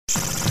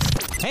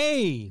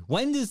Hey,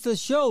 when does the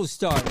show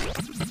start?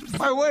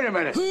 Hey, wait a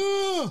minute.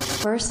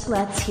 First,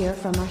 let's hear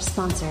from our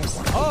sponsors.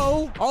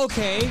 Oh,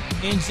 okay,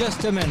 in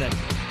just a minute.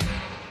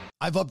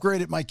 I've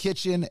upgraded my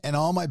kitchen and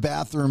all my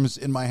bathrooms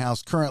in my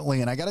house currently,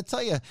 and I got to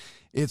tell you,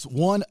 it's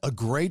one, a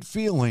great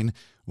feeling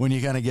when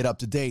you kind of get up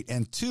to date,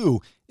 and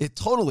two, it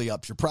totally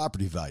ups your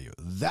property value.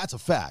 That's a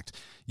fact.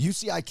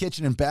 UCI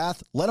Kitchen and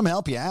Bath, let them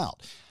help you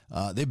out.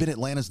 They've been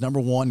Atlanta's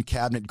 #1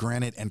 cabinet,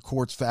 granite, and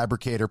quartz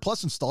fabricator,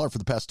 plus installer for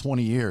the past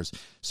 20 years,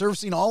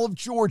 servicing all of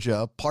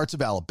Georgia, parts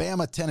of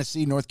Alabama,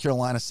 Tennessee, North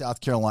Carolina,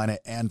 South Carolina,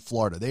 and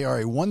Florida. They are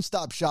a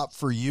one-stop shop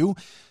for you.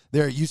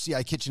 Their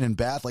UCI Kitchen and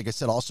Bath, like I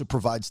said, also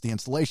provides the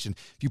installation.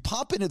 If you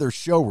pop into their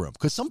showroom,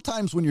 because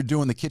sometimes when you're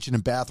doing the kitchen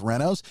and bath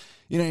renos,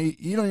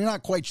 you're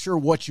not quite sure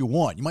what you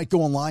want. You might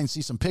go online and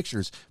see some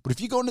pictures, but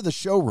if you go into the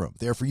showroom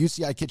there for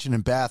UCI Kitchen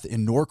and Bath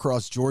in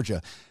Norcross, Georgia,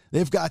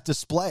 they've got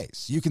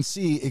displays. You can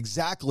see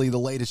exactly the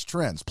latest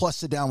trends, plus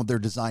sit down with their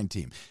design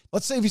team.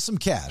 Let's save you some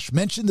cash.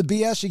 Mention the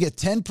BS, you get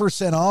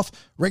 10% off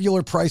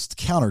regular priced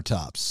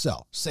countertops.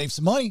 So save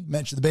some money.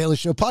 Mention the Bailey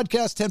Show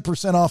podcast,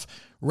 10% off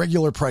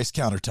regular price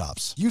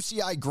countertops.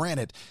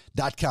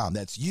 UCIGranite.com.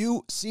 That's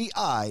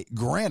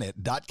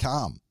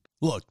UCIGranite.com.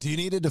 Look, do you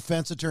need a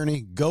defense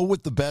attorney? Go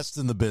with the best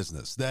in the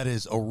business. That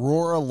is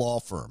Aurora Law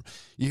Firm.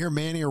 You hear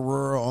Manny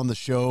Aurora on the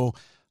show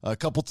a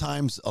couple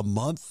times a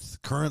month,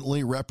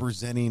 currently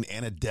representing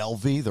Anna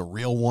Delvey, the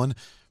real one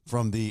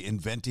from the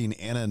Inventing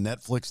Anna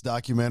Netflix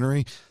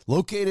documentary.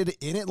 Located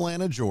in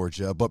Atlanta,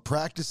 Georgia, but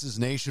practices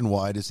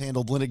nationwide, has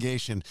handled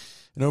litigation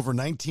in over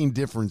 19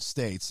 different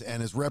states,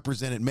 and has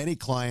represented many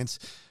clients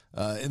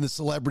in the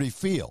celebrity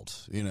field,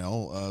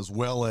 as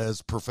well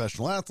as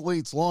professional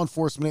athletes, law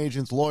enforcement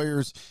agents,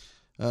 lawyers,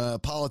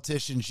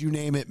 politicians, you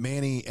name it.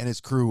 Manny and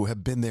his crew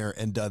have been there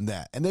and done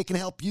that. And they can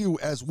help you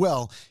as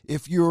well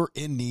if you're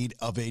in need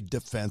of a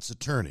defense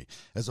attorney.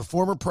 As a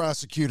former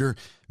prosecutor,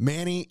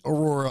 Manny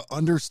Aurora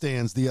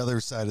understands the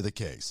other side of the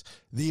case.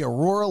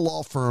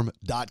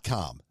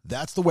 TheAuroraLawFirm.com.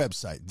 That's the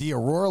website,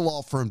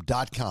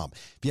 TheAuroraLawFirm.com.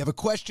 If you have a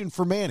question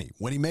for Manny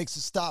when he makes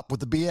a stop with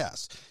the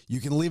BS, you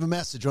can leave a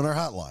message on our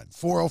hotline,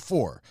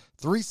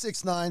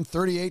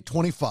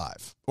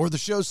 404-369-3825. Or the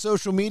show's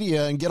social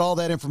media and get all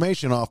that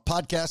information off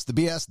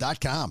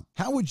podcastthebs.com.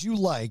 How would you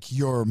like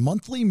your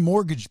monthly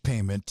mortgage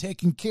payment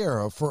taken care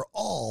of for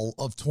all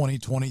of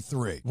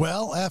 2023?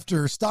 Well,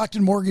 after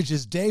Stockton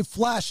Mortgage's Dave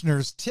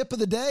Flashner's tip of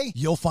the day,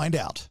 you'll find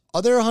out.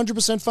 Are there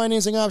 100%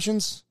 financing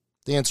options?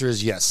 The answer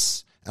is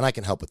yes, and I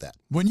can help with that.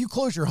 When you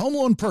close your home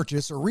loan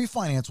purchase or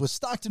refinance with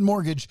Stockton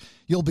Mortgage,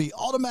 you'll be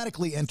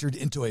automatically entered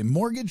into a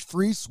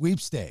mortgage-free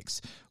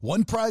sweepstakes.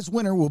 One prize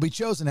winner will be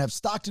chosen to have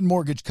Stockton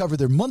Mortgage cover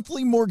their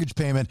monthly mortgage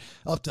payment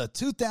up to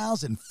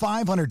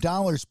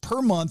 $2,500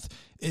 per month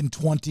in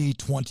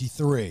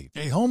 2023.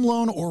 A home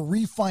loan or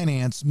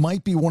refinance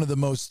might be one of the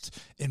most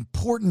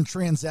important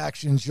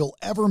transactions you'll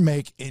ever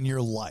make in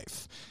your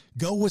life.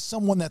 Go with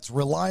someone that's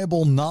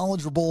reliable,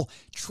 knowledgeable,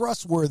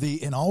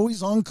 trustworthy, and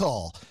always on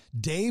call.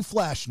 Dave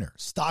Flashner,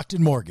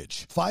 Stockton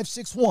Mortgage,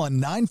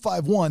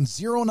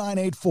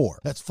 561-951-0984.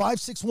 That's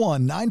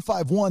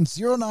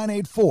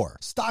 561-951-0984.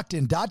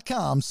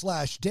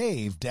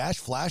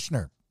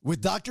 Stockton.com/Dave-Flashner.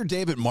 With Dr.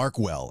 David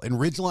Markwell and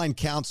Ridgeline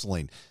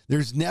Counseling,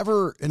 there's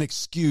never an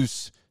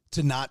excuse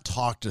to not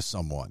talk to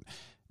someone.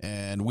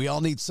 And we all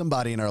need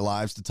somebody in our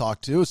lives to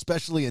talk to,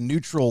 especially a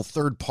neutral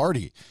third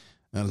party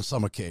on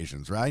some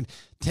occasions, right?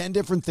 10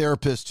 different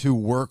therapists who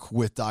work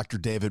with Dr.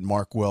 David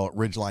Markwell at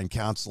Ridgeline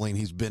Counseling.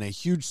 He's been a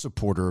huge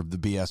supporter of the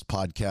BS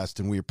podcast,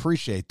 and we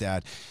appreciate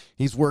that.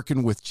 He's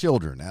working with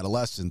children,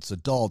 adolescents,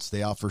 adults.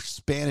 They offer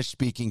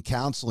Spanish-speaking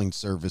counseling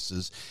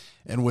services.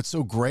 And what's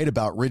so great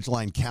about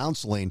Ridgeline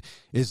Counseling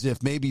is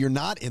if maybe you're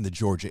not in the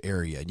Georgia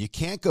area and you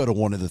can't go to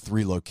one of the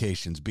 3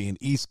 locations, being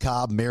East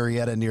Cobb,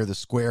 Marietta near the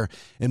square,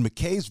 and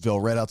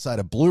McKaysville right outside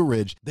of Blue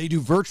Ridge, they do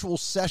virtual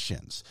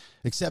sessions,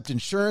 accept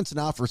insurance, and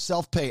offer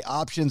self-pay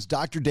options.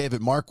 Dr.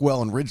 David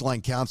Markwell and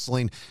Ridgeline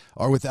Counseling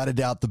are without a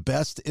doubt the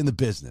best in the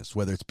business,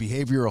 whether it's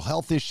behavioral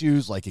health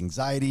issues like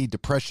anxiety,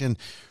 depression,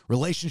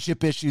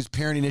 relationship issues,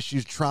 parenting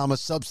issues, trauma,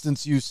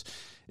 substance use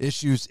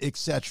issues,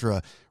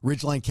 etc.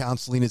 Ridgeline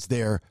Counseling is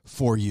there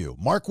for you.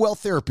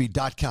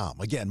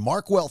 MarkwellTherapy.com. Again,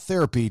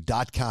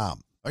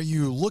 MarkwellTherapy.com. Are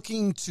you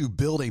looking to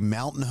build a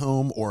mountain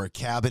home or a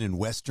cabin in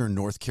western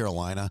North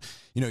Carolina?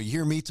 You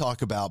hear me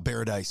talk about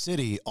Paradise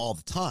City all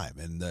the time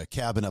and the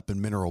cabin up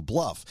in Mineral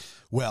Bluff.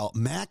 Well,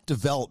 Mac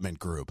Development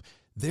Group,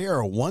 they are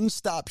a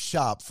one-stop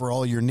shop for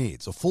all your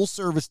needs, a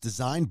full-service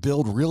design,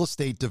 build, real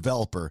estate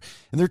developer,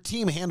 and their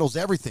team handles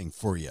everything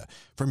for you,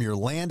 from your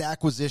land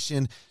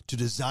acquisition to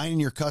designing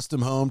your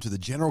custom home to the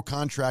general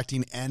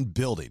contracting and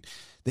building.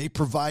 They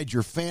provide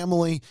your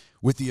family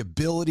with the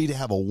ability to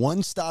have a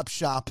one-stop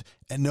shop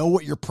and know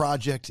what your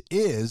project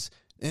is,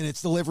 and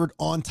it's delivered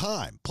on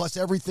time. Plus,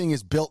 everything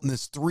is built in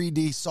this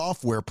 3D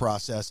software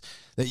process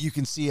that you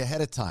can see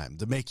ahead of time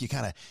to make you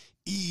kind of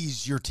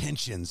ease your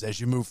tensions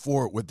as you move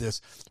forward with this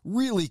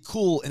really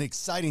cool and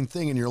exciting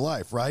thing in your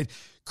life, right?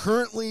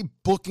 currently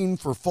booking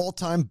for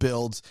full-time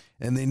builds,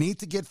 and they need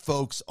to get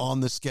folks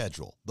on the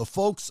schedule. The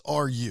folks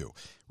are you.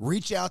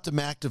 Reach out to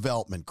Mac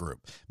Development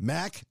Group,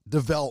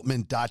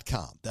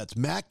 macdevelopment.com. That's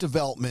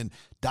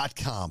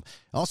macdevelopment.com.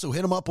 Also,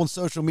 hit them up on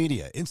social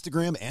media,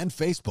 Instagram and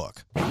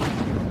Facebook.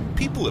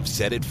 People have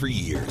said it for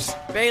years.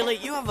 Bailey,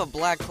 you have a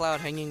black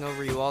cloud hanging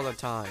over you all the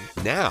time.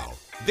 Now,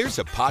 there's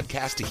a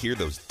podcast to hear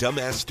those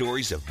dumbass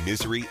stories of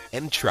misery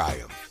and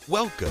triumph.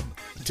 Welcome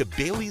to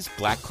Bailey's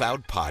Black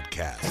Cloud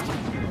Podcast.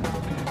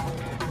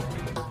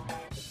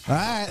 All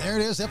right, there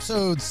it is,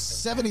 episode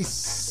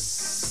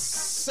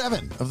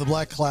 77 of the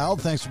Black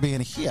Cloud. Thanks for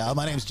being here.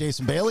 My name is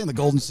Jason Bailey in the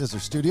Golden Scissor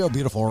Studio,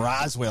 beautiful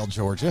Roswell,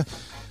 Georgia.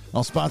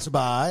 All sponsored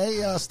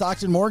by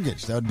Stockton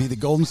Mortgage. That would be the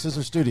Golden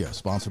Scissor Studio,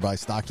 sponsored by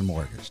Stockton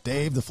Mortgage.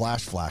 Dave, the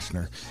Flash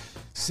Flashner,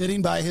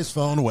 sitting by his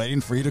phone waiting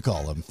for you to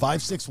call him.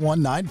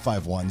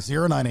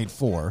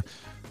 561-951-0984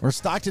 or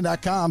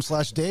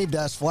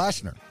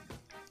stockton.com/Dave-Flashner.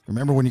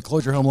 Remember, when you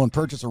close your home loan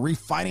purchase or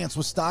refinance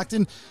with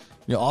Stockton,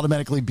 you'll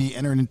automatically be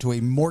entered into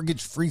a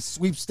mortgage-free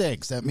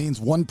sweepstakes. That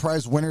means one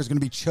prize winner is going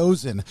to be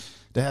chosen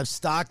to have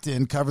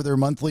Stockton cover their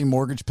monthly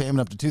mortgage payment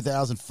up to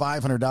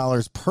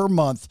 $2,500 per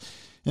month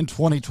in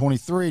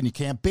 2023, and you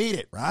can't beat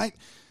it, right?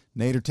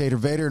 Nate or Tater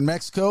Vader in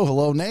Mexico.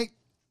 Hello, Nate.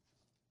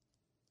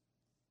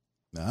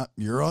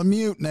 You're on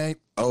mute, Nate.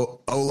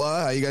 Oh,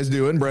 hola. How you guys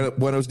doing?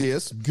 Buenos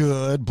dias.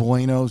 Good.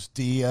 Buenos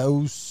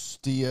dios.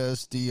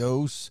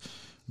 Dios.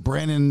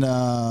 Brandon,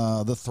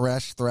 the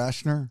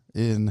Thrashner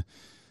in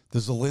the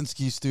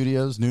Zelinsky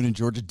Studios, Noonan,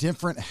 Georgia.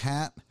 Different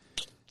hat.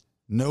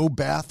 No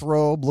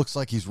bathrobe. Looks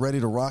like he's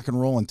ready to rock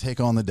and roll and take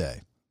on the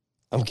day.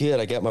 I'm good.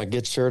 I got my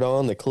good shirt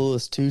on, the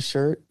coolest 2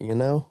 shirt,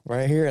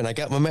 right here. And I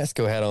got my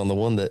Mexico hat on, the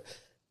one that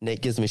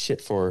Nate gives me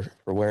shit for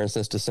wearing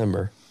since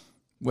December.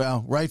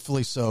 Well,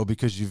 rightfully so,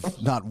 because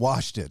you've not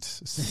washed it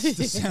since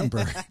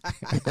December.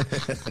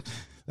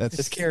 That's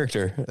his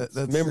character.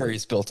 That's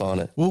memories built on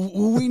it. Well,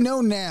 we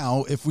know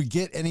now if we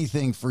get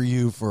anything for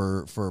you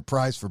for a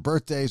prize for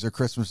birthdays or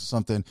Christmas or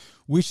something,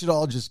 we should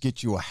all just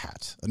get you a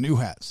hat, a new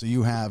hat. So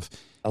you have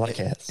I like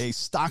hats. A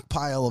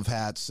stockpile of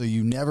hats, so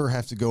you never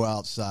have to go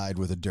outside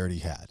with a dirty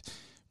hat.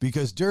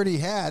 Because dirty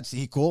hats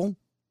equal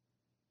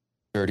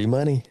dirty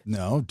money.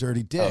 No,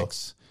 dirty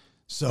dicks.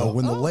 So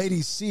when the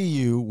ladies see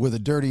you with a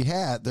dirty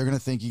hat, they're going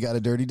to think you got a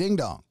dirty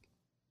ding-dong.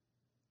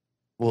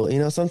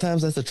 Well,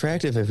 sometimes that's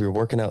attractive if you're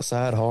working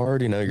outside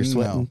hard, you're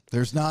sweating. No,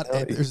 there's not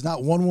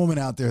one woman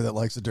out there that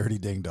likes a dirty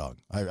ding-dong.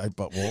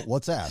 But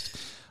let's ask.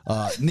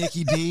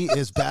 Nikki D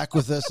is back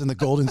with us in the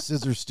Golden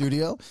Scissors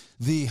Studio,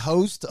 the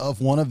host of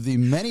one of the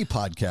many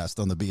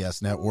podcasts on the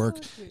BS Network,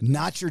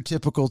 Not Your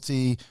Typical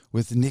Tea,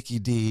 with Nikki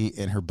D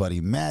and her buddy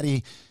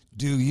Maddie.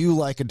 Do you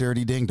like a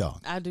dirty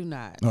ding-dong? I do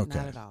not. Okay.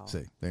 Not at all.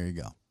 See, there you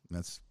go.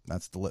 That's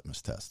the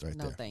litmus test right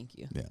there. No, thank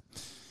you. Yeah.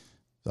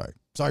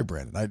 Sorry,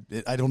 Brandon.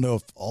 I don't know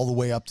if all the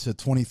way up to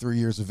 23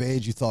 years of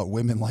age you thought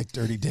women like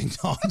dirty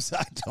ding-dongs.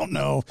 I don't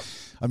know.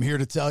 I'm here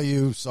to tell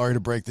you, sorry to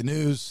break the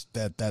news,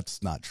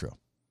 that's not true.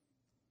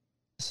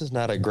 This is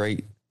not a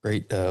great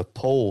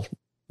poll.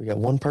 We got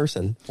one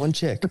person, one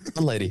chick,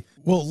 one lady.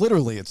 Well,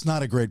 literally, it's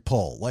not a great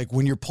poll. Like,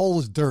 when your poll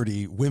is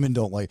dirty, women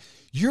don't like.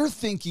 You're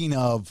thinking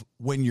of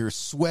when you're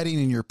sweating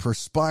and you're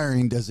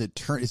perspiring, is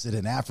it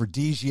an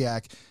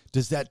aphrodisiac?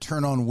 Does that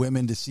turn on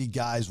women to see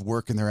guys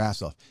working their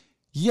ass off?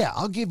 Yeah,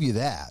 I'll give you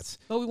that.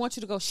 But we want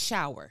you to go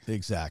shower.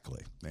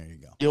 Exactly. There you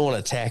go. You don't want to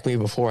attack me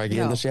before I get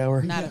in the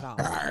shower? Not at all.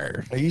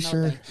 Are you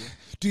sure? You.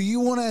 Do you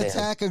want to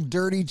attack a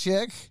dirty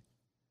chick?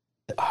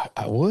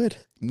 I would.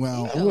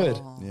 Well, I would.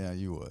 Yeah,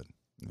 you would.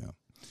 Yeah.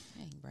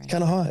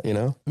 Kind of hot,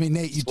 I mean,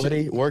 Nate, you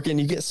sweaty, working.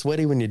 You get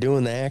sweaty when you're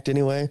doing the act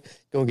anyway.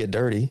 Go and get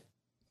dirty.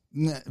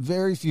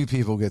 Very few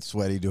people get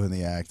sweaty doing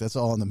the act. That's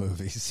all in the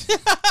movies.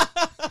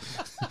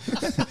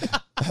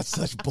 That's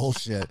such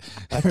bullshit.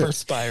 I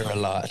perspire a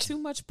lot. Too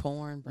much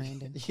porn,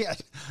 Brandon. Yeah,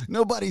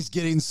 nobody's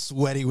getting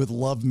sweaty with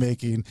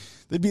lovemaking.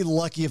 They'd be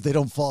lucky if they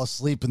don't fall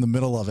asleep in the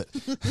middle of it.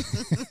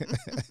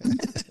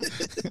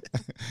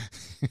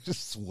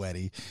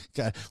 Sweaty.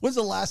 God, when's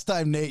the last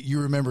time, Nate,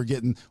 you remember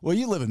getting? Well,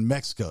 you live in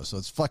Mexico, so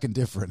it's fucking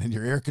different, and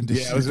your air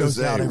conditioner goes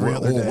out every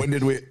other day.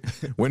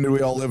 When did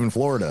we all live in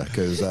Florida?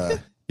 Because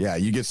yeah,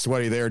 you get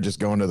sweaty there just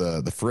going to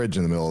the fridge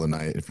in the middle of the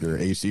night if your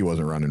AC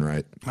wasn't running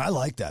right. I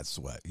like that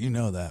sweat. You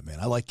know that, man.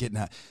 I like getting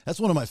out. That's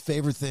one of my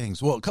favorite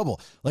things. Well, a couple.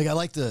 Like, I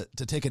like to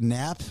take a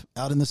nap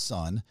out in the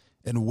sun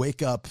and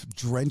wake up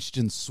drenched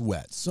in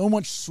sweat. So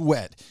much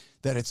sweat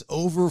that it's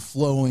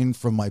overflowing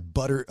from my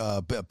belly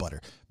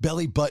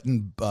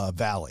button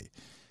valley.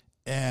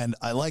 And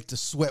I like to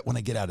sweat when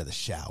I get out of the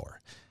shower.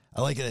 I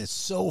like it. It's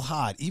so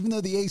hot. Even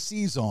though the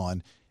AC's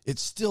on,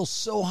 it's still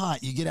so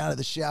hot. You get out of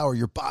the shower,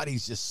 your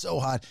body's just so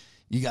hot.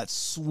 You got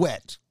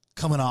sweat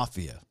coming off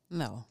of you.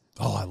 No.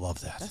 Oh, I love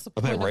that. That's the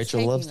I point bet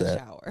Rachel loves that.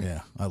 Shower.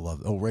 Yeah, I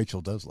love it. Oh,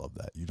 Rachel does love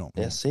that. You don't.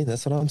 Yeah, see,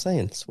 that's what I'm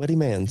saying. Sweaty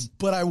mans.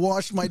 But I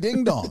washed my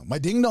ding dong. My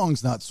ding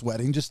dong's not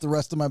sweating, just the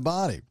rest of my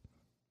body.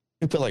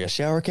 You put like a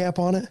shower cap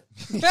on it?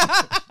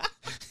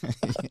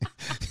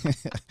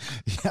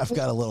 I've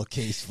got a little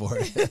case for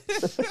it.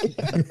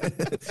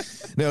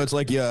 No, it's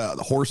like the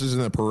horses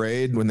in the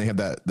parade when they have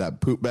that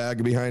poop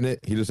bag behind it.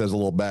 He just has a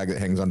little bag that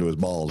hangs onto his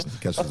balls.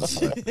 And catches the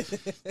sweat.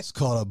 It's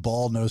called a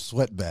ball no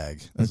sweat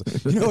bag.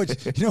 You know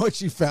what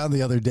she found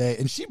the other day,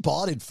 and she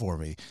bought it for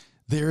me.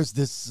 There's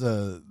this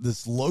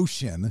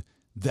lotion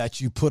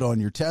that you put on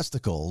your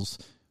testicles,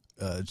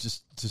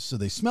 just so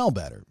they smell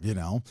better, you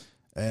know.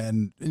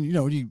 And you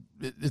know,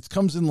 it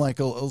comes in like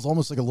it's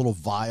almost like a little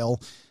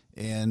vial,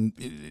 and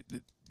you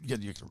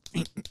got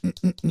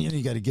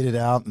to get it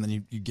out, and then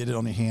you get it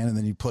on your hand, and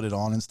then you put it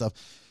on and stuff.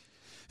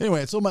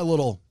 Anyway, it's on my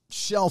little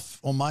shelf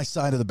on my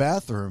side of the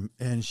bathroom,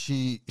 and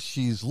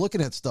she's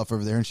looking at stuff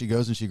over there, and she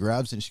goes and she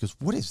grabs it, and she goes,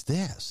 "What is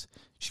this?"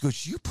 She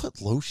goes, "You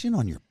put lotion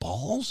on your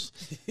balls?"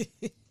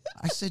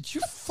 I said, "You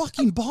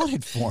fucking bought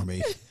it for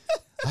me.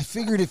 I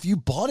figured if you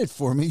bought it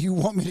for me, you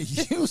want me to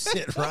use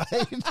it,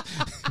 right?"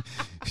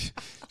 She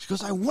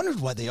goes, "I wondered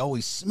why they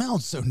always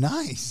smelled so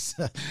nice."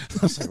 I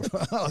was like,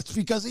 "Well, it's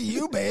because of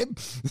you, babe."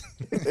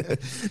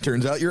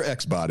 Turns out your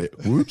ex bought it.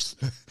 Whoops.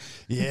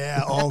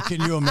 Yeah. Oh,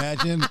 can you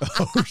imagine?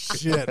 Oh,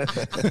 shit.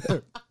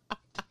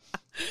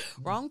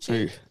 Wrong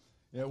chick.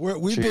 Yeah,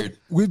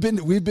 we've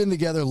been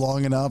together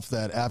long enough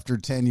that after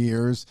 10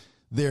 years,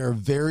 there are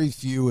very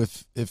few,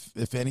 if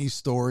any,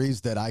 stories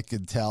that I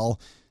could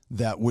tell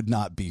that would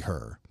not be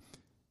her.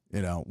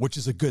 You know, which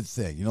is a good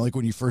thing. You know, like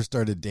when you first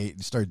start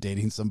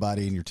dating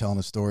somebody and you're telling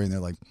a story and they're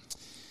like,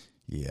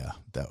 "Yeah,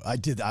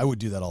 I would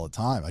do that all the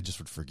time. I just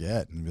would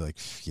forget and be like,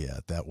 yeah,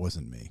 that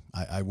wasn't me.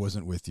 I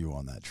wasn't with you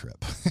on that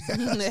trip."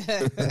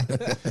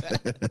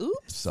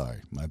 Oops.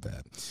 Sorry, my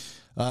bad.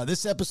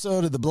 This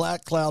episode of the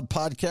Black Cloud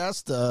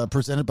Podcast,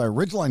 presented by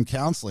Ridgeline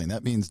Counseling.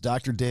 That means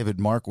Dr. David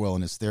Markwell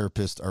and his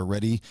therapist are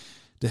ready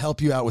to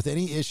help you out with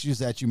any issues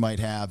that you might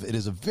have. It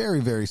is a very,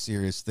 very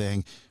serious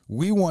thing.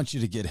 We want you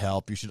to get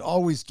help. You should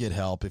always get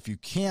help. If you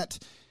can't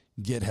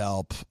get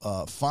help,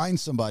 find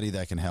somebody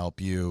that can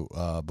help you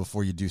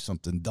before you do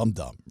something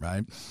dumb,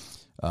 right?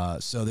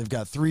 So they've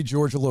got 3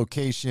 Georgia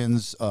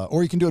locations,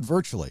 or you can do it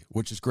virtually,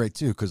 which is great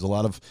too, because a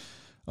lot of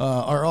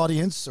our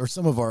audience, or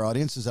some of our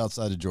audience, is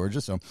outside of Georgia.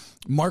 So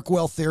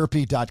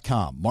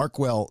markwelltherapy.com,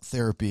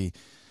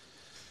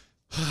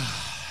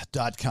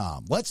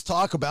 markwelltherapy.com. Let's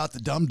talk about the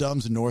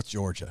dum-dums in North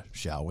Georgia,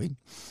 shall we?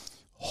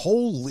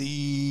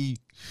 Holy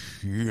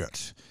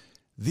shit.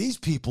 These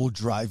people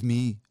drive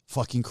me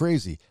fucking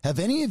crazy. Have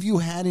any of you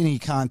had any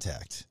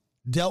contact,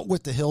 dealt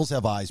with the Hills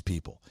Have Eyes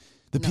people?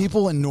 The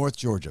people in North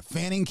Georgia,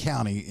 Fanning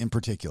County in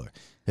particular.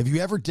 Have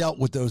you ever dealt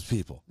with those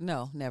people?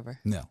 No, never.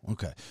 No,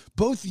 okay.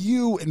 Both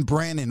you and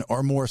Brandon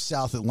are more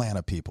South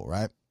Atlanta people,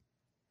 right?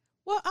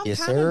 Well, I'm Yes,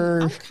 kind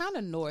sir. of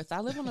north. I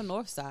live on the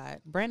north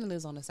side. Brandon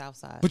lives on the south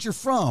side. But you're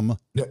from...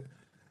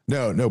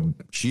 No.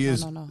 She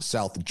is No.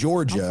 South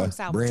Georgia. I'm from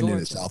South Brandon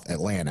is Georgia. South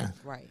Atlanta.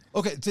 Right.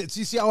 Okay,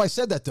 see how I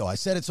said that, though? I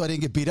said it so I didn't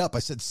get beat up. I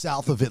said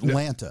south of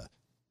Atlanta.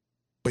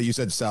 But you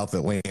said South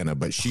Atlanta,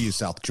 but she is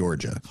South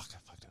Georgia. Fuck, I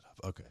fucked it up.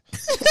 Okay.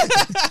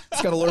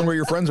 Just got to learn where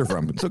your friends are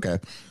from. It's okay.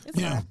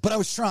 But I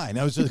was trying.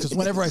 I was just, because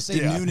whenever I say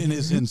Noonan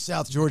is in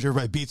South Georgia,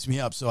 everybody beats me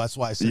up. So that's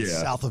why I said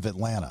south of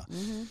Atlanta.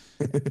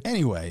 Mm-hmm.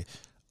 Anyway,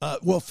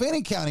 well,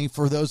 Fanning County,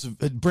 for those of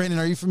Brandon,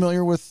 are you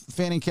familiar with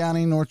Fanning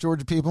County, North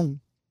Georgia people?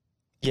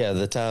 Yeah,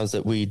 the times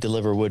that we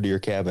deliver wood to your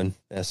cabin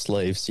as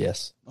slaves,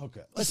 yes.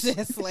 Okay.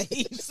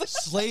 Slaves.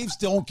 Slaves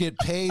don't get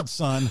paid,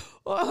 son.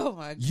 Oh,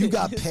 my God. You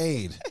got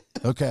paid.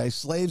 Okay.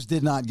 Slaves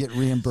did not get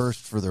reimbursed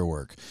for their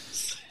work.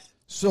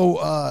 So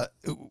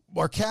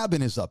our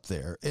cabin is up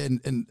there.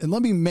 And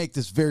let me make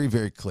this very,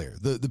 very clear.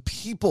 The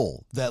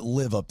people that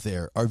live up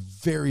there are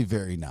very,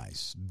 very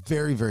nice.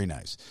 Very, very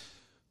nice.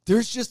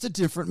 There's just a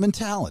different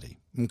mentality.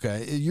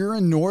 Okay. You're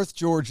in North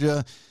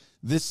Georgia.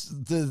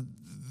 The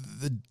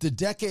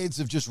decades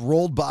have just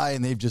rolled by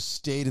and they've just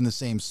stayed in the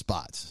same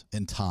spots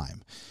in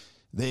time.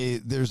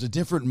 There's a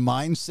different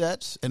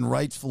mindset, and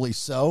rightfully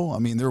so. I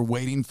mean, they're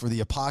waiting for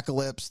the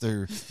apocalypse.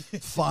 They're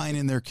fine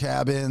in their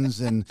cabins,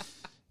 and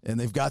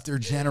they've got their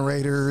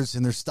generators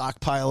and their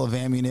stockpile of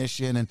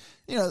ammunition, and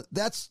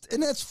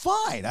that's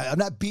fine. I'm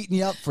not beating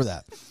you up for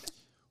that.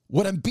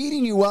 What I'm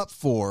beating you up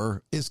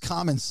for is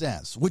common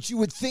sense, which you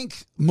would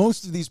think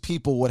most of these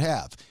people would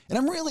have. And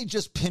I'm really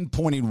just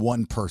pinpointing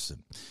one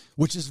person,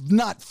 which is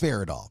not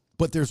fair at all.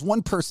 But there's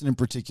one person in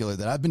particular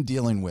that I've been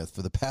dealing with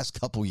for the past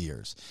couple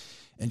years,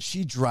 and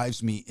she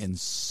drives me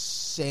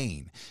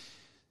insane.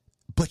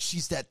 But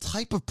she's that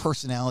type of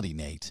personality,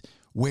 Nate,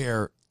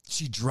 where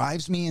she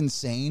drives me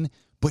insane,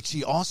 but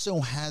she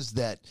also has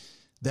that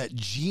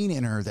gene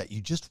in her that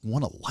you just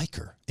want to like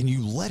her, and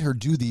you let her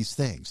do these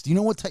things. Do you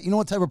know what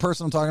type of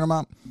person I'm talking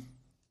about?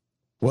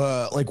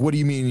 Well, like, what do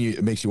you mean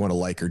it makes you want to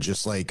like her?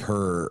 Just like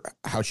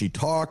how she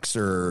talks,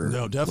 or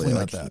no, definitely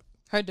not that.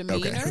 Her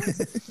demeanor. Okay.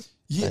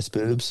 Nice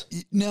boobs.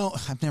 No,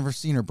 I've never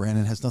seen her,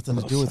 Brandon. It has nothing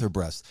to do with her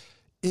breasts.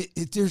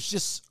 There's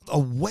just a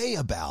way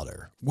about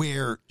her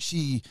where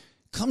she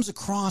comes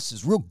across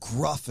as real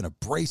gruff and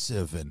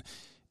abrasive and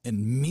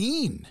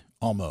mean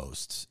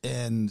almost,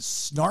 and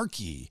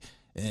snarky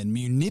and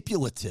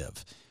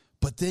manipulative.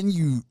 But then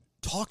you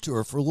talk to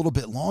her for a little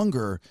bit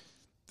longer,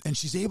 and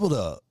she's able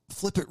to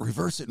flip it,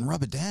 reverse it, and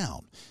rub it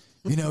down.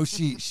 You know,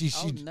 she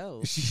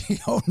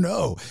oh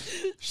no,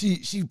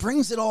 she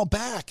brings it all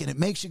back, and it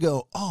makes you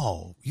go,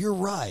 oh, you're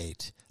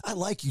right. I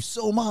like you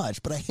so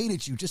much, but I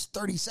hated you just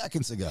 30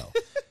 seconds ago.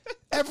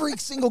 Every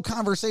single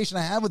conversation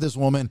I have with this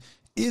woman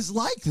is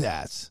like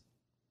that.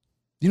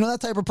 You know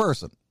that type of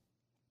person.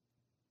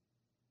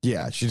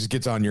 Yeah, she just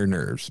gets on your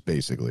nerves,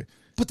 basically.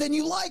 But then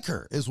you like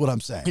her, is what I'm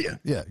saying.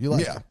 Yeah, you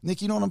like her.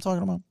 Nick, you know what I'm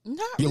talking about?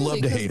 Not you really,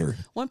 love to hate her.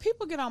 When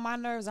people get on my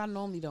nerves, I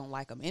normally don't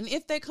like them. And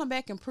if they come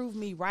back and prove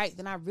me right,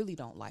 then I really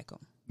don't like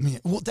them. Yeah,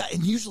 well,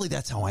 and usually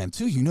that's how I am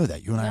too. You know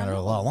that. You and I are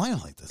a lot of line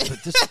like this.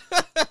 But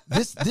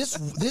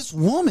this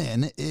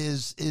woman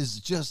is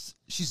just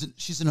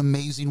she's an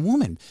amazing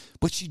woman,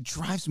 but she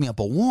drives me up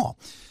a wall.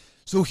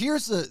 So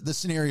here's the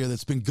scenario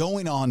that's been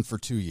going on for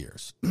 2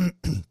 years.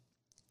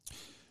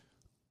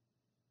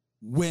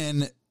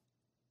 When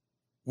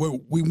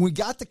we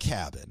got the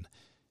cabin,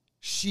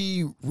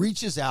 she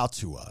reaches out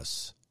to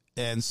us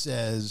and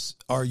says,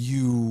 "Are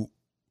you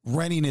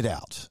renting it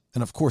out?"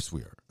 And of course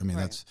we are. I mean,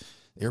 that's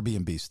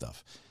Airbnb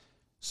stuff.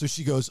 So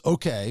she goes,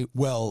 "Okay,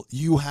 well,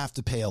 you have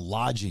to pay a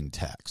lodging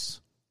tax."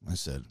 I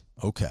said,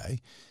 "Okay."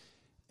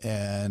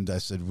 And I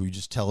said, "Will you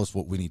just tell us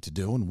what we need to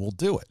do and we'll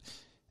do it?"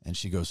 And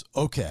she goes,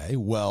 "Okay,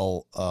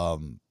 well,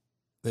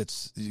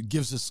 it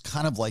gives us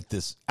kind of like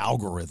this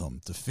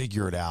algorithm to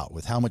figure it out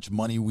with how much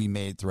money we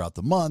made throughout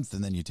the month,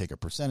 and then you take a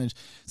percentage.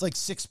 It's like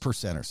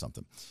 6% or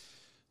something."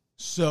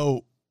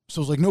 So I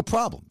was like, "No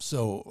problem."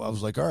 So I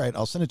was like, "All right,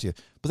 I'll send it to you."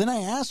 But then I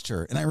asked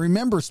her, and I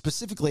remember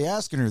specifically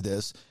asking her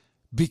this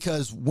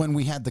because when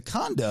we had the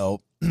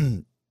condo,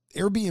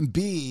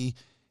 Airbnb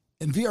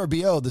and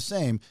VRBO, the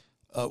same,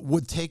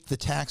 would take the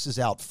taxes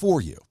out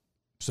for you.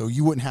 So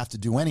you wouldn't have to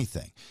do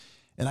anything.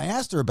 And I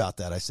asked her about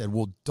that. I said,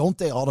 "Well, don't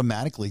they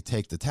automatically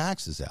take the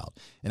taxes out?"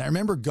 And I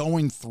remember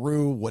going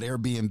through what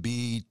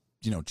Airbnb,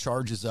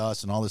 charges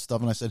us and all this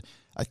stuff. And I said,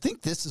 "I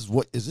think is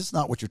this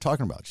not what you're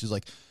talking about?" She's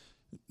like,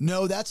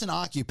 "No, that's an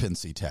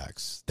occupancy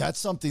tax. That's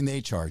something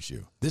they charge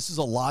you. This is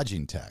a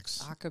lodging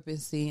tax."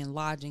 Occupancy and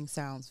lodging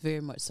sounds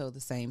very much so the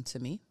same to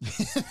me.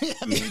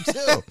 Yeah, me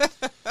too.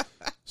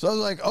 So I was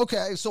like,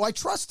 okay. So I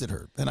trusted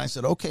her. And I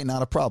said, okay,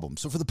 not a problem.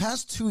 So for the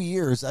past 2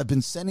 years, I've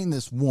been sending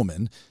this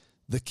woman,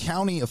 the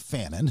county of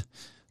Fannin,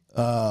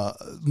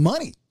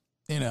 money.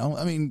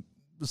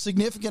 A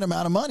significant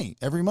amount of money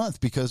every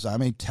month because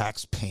I'm a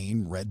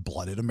tax-paying,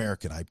 red-blooded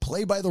American. I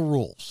play by the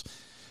rules.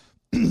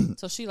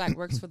 So she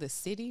works for the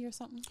city or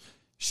something?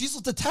 She's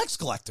the tax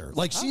collector.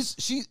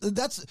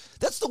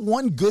 That's the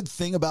one good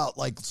thing about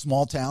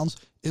small towns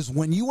is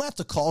when you have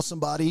to call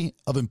somebody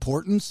of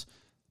importance,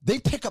 they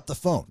pick up the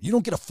phone. You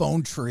don't get a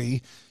phone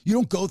tree. You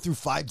don't go through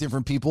 5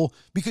 different people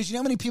because you know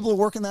how many people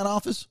work in that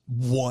office?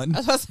 1.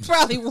 That's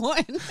probably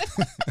 1.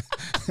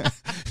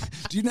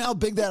 Do you know how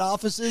big that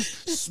office is?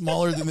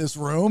 Smaller than this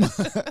room.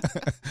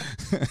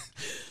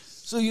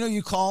 So,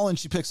 you call and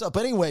she picks up.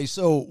 But anyway,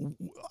 so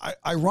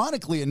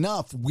ironically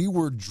enough, we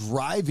were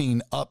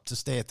driving up to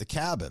stay at the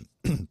cabin.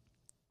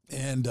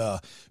 And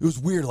it was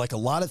weird. A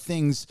lot of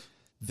things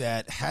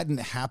that hadn't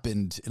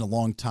happened in a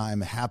long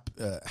time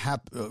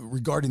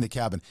regarding the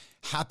cabin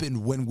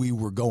happened when we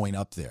were going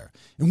up there,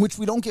 in which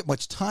we don't get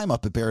much time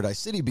up at Paradise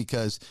City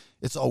because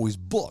it's always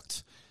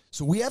booked.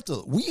 So we have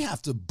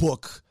to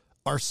book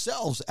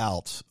ourselves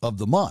out of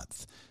the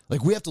month.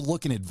 We have to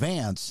look in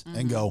advance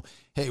and go,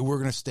 hey, we're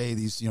going to stay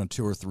these,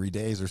 2 or 3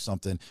 days or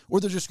something, or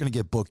they're just going to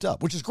get booked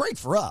up, which is great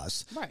for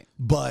us. Right.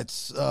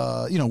 But,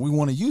 we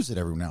want to use it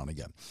every now and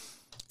again.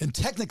 And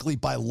technically,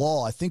 by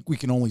law, I think we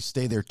can only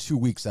stay there 2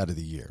 weeks out of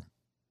the year.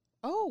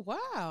 Oh, wow.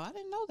 I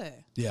didn't know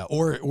that. Yeah,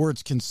 or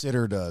it's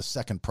considered a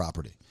second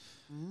property.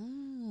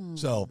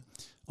 So,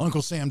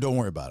 Uncle Sam, don't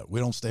worry about it. We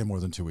don't stay more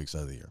than 2 weeks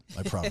out of the year.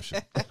 I promise you.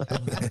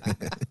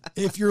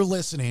 If you're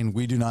listening,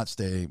 we do not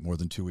stay more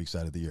than 2 weeks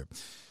out of the year.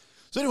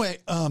 So anyway,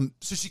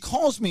 so she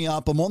calls me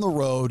up. I'm on the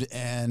road,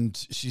 and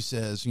she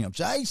says,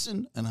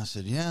 "Jason," and I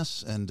said,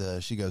 "Yes,"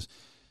 and she goes,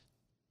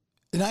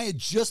 and I had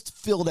just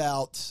filled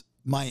out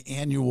my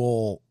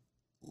annual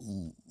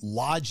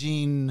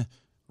lodging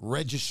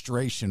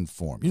registration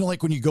form.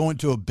 When you go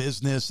into a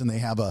business and they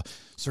have a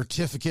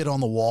certificate on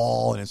the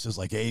wall and it says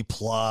A+,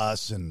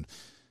 and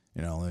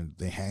and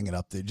they hang it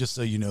up there just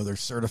so they're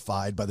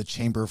certified by the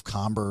Chamber of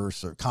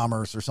Commerce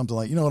or something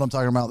like. You know what I'm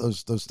talking about?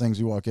 Those things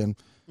you walk in.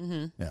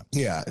 Mm-hmm. Yeah.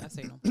 Yeah.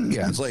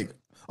 It's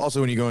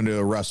also when you go into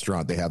a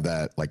restaurant, they have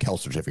that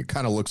health certificate.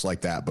 Kind of looks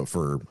like that, but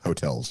for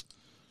hotels.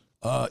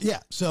 Yeah.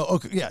 So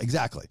okay. Yeah.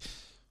 Exactly.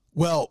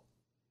 Well,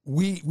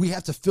 we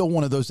have to fill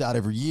one of those out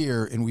every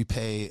year, and we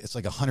pay. It's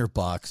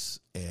 $100,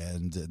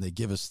 and they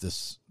give us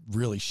this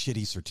really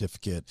shitty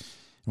certificate,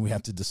 and we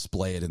have to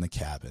display it in the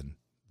cabin,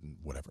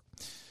 whatever.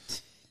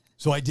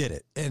 So I did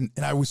it, and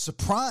I was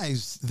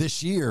surprised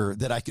this year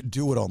that I could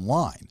do it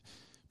online,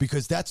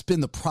 because that's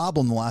been the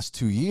problem the last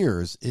 2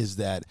 years, is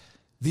that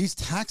these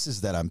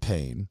taxes that I'm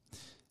paying,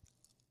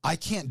 I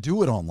can't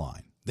do it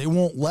online. They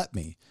won't let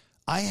me.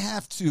 I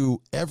have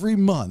to every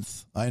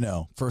month, I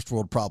know, first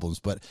world problems,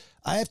 but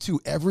I have to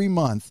every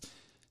month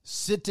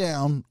sit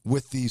down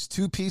with these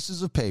 2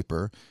 pieces of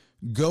paper,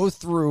 go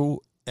through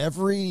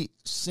every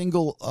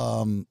single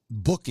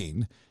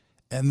booking,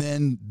 and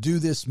then do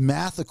this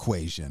math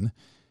equation,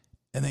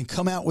 and then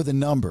come out with a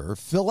number,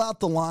 fill out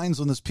the lines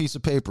on this piece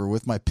of paper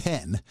with my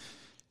pen,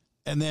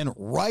 and then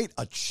write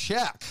a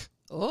check.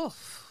 Oh.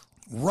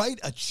 Write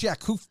a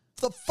check. Who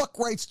the fuck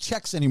writes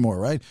checks anymore,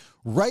 right?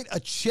 Write a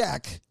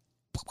check.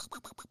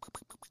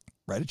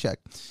 Write a check.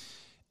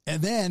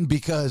 And then,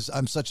 because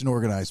I'm such an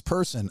organized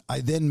person,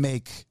 I then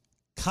make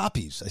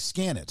copies. I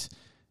scan it,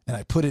 and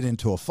I put it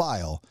into a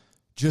file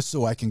just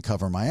so I can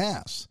cover my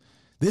ass.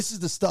 This is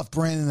the stuff,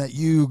 Brandon, that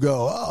you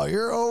go, oh,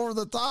 you're over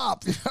the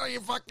top. You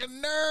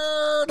fucking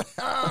nerd.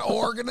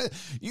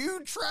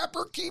 You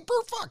trapper keeper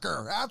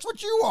fucker. That's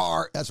what you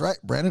are. That's right,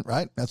 Brandon,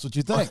 right? That's what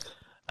you think.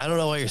 I don't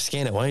know why you're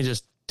scanning. Why don't you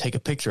just take a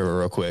picture of it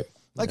real quick?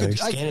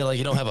 Scan it like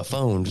you don't have a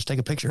phone. Just take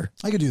a picture.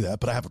 I could do that,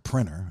 but I have a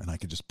printer, and I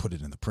could just put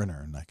it in the printer,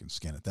 and I can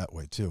scan it that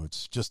way, too.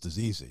 It's just as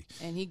easy.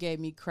 And he gave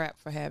me crap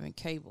for having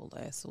cable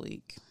last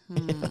week.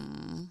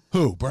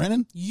 Who,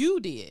 Brandon? You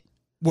did.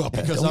 Well,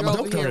 because I'm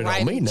over here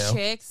writing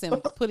checks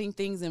and putting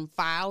things in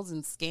files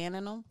and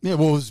scanning them. Yeah,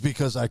 well, it's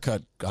because I've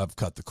cut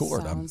the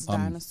cord. Sounds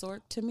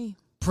dinosaur to me.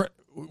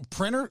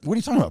 Printer? What are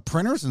you talking about?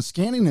 Printers and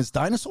scanning is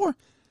dinosaur?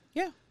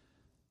 Yeah.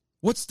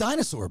 What's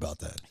dinosaur about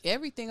that?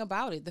 Everything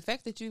about it. The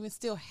fact that you even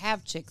still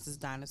have checks is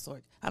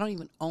dinosaur. I don't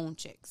even own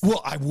checks.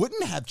 Well, I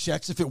wouldn't have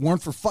checks if it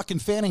weren't for fucking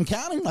Fanning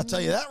County. I'll tell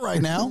you that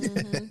right now.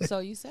 Mm-hmm. So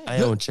you say.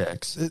 I own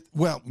checks.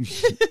 Well,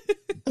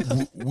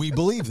 we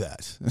believe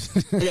that.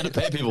 You got to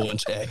pay people in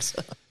checks.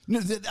 No,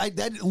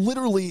 that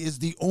literally is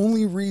the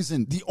only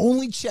reason, the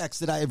only checks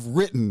that I have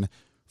written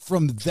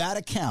from that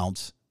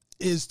account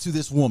is to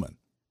this woman.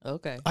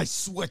 Okay. I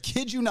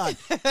kid you not.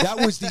 That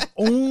was the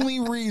only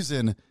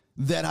reason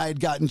that I had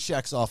gotten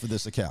checks off of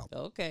this account.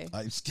 Okay.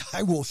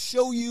 I will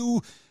show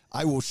you.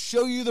 I will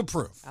show you the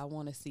proof. I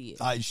want to see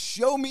it.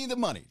 Show me the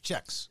money.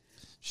 Checks.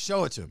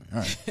 Show it to me. All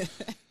right.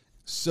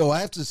 So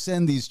I have to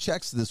send these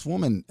checks to this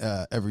woman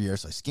every year.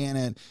 So I scan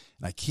it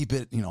and I keep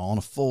it, on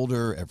a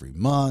folder every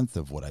month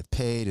of what I've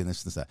paid and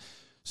this, that.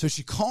 So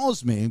she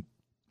calls me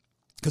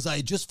because I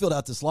had just filled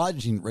out this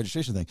lodging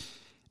registration thing.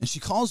 And she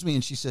calls me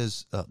and she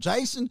says,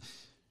 Jason,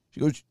 she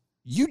goes,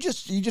 you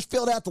just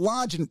filled out the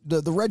lodge and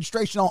the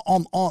registration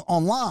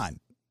online.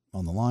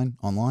 On the line?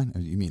 Online?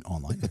 You mean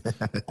online?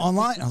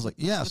 Online? I was like,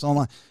 yes,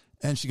 online.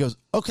 And she goes,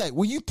 okay,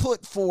 well, you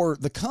put for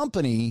the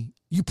company,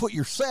 you put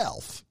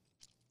yourself.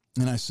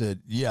 And I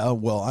said, yeah,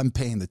 well, I'm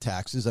paying the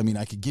taxes. I mean,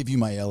 I could give you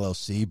my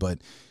LLC, but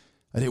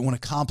I didn't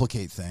want to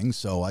complicate things,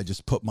 so I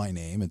just put my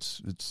name.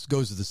 It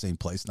goes to the same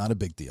place, not a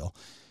big deal.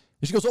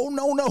 And she goes, oh,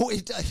 no.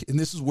 And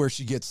this is where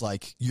she gets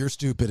like, you're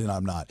stupid and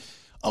I'm not.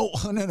 Oh,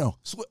 no.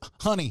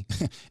 Honey,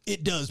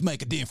 it does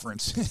make a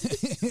difference.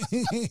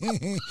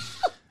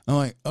 I'm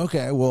like,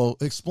 okay, well,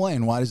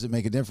 explain. Why does it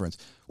make a difference?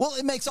 Well,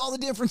 it makes all the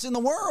difference in the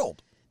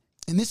world.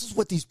 And this is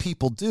what these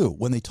people do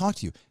when they talk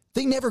to you.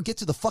 They never get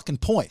to the fucking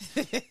point.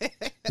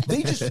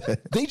 They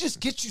just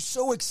get you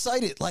so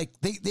excited. Like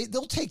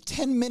they'll take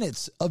 10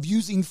 minutes of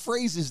using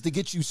phrases to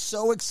get you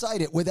so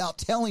excited without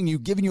telling you,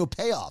 giving you a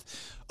payoff.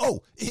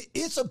 Oh,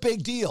 it's a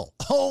big deal.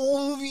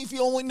 Oh, if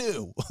you only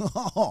knew.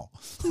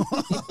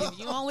 If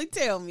you only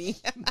tell me.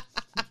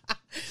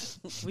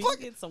 We can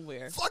get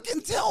somewhere.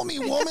 Fucking tell me,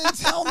 woman.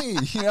 Tell me.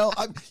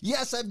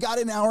 Yes, I've got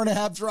an hour and a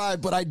half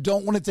drive, but I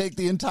don't want to take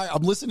the entire.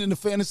 I'm listening to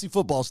fantasy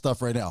football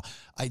stuff right now.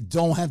 I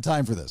don't have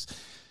time for this.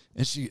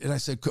 And I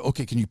said,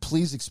 okay, can you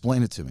please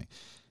explain it to me?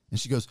 And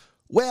she goes,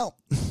 well,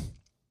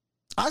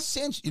 I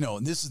sent you,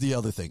 and this is the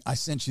other thing. I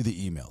sent you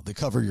the email, the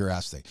cover your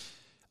ass thing.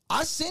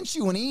 I sent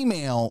you an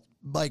email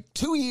like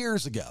 2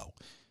 years ago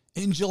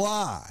in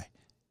July.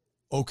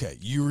 Okay,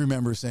 you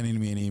remember sending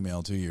me an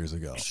email 2 years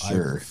ago.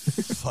 Sure. I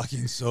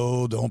fucking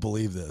so don't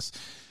believe this.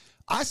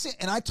 I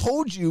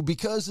told you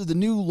because of the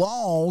new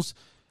laws,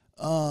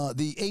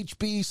 the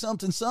HB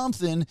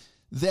something,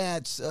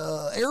 that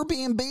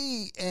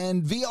Airbnb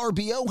and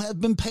VRBO have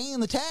been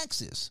paying the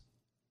taxes.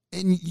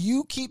 And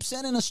you keep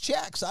sending us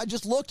checks. I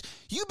just looked.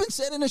 You've been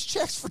sending us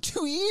checks for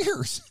 2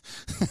 years.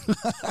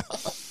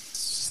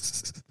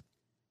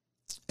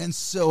 And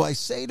so I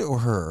say to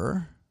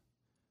her,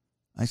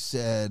 I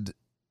said,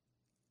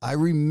 I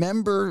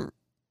remember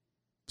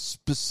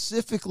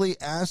specifically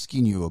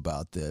asking you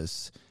about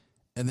this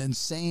and then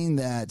saying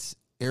that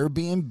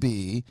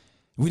Airbnb,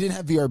 we didn't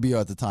have VRBO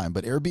at the time,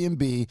 but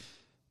Airbnb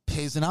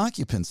pays an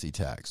occupancy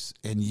tax.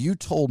 And you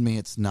told me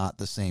it's not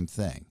the same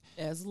thing.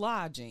 As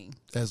lodging.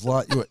 And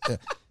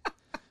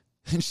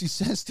she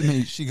says to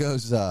me, she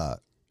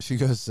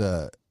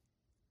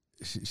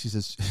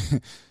says,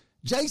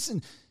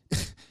 Jason,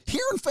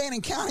 here in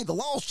Fanning County, the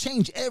laws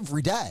change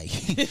every day.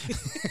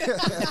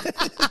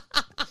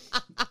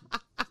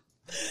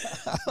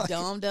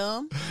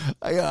 Dumb.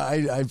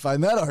 I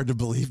find that hard to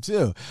believe,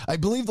 too. I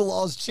believe the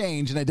laws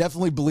change, and I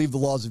definitely believe the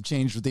laws have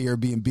changed with the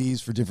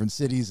Airbnbs for different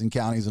cities and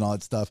counties and all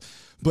that stuff,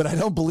 but I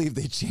don't believe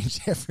they change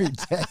every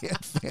day in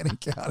Fannin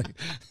County.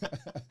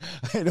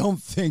 I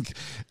don't think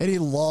any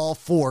law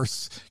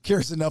force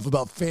cares enough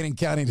about Fannin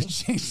County to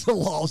change the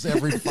laws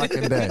every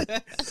fucking day.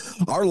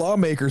 Our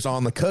lawmakers are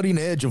on the cutting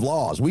edge of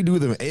laws. We do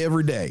them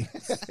every day.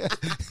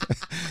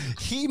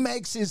 He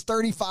makes his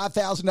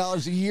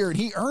 $35,000 a year, and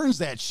he earns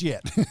that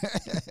shit.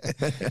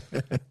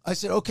 I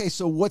said, okay,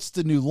 so what's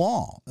the new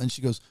law? And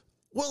she goes,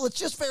 well, it's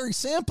just very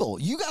simple.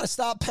 You got to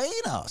stop paying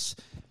us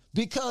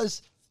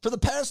because for the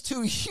past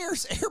 2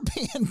 years,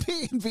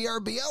 Airbnb and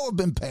VRBO have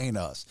been paying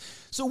us.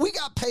 So we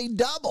got paid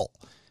double.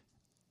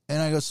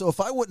 And I go, so if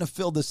I wouldn't have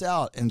filled this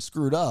out and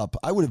screwed up,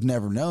 I would have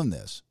never known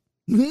this.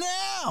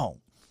 Now,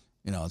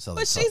 it's how.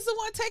 But she's the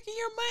one taking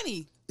your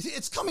money.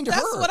 It's coming to her.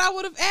 That's what I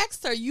would have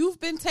asked her. You've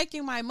been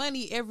taking my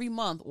money every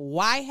month.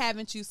 Why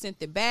haven't you sent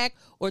it back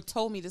or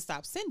told me to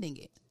stop sending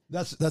it?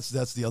 That's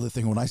the other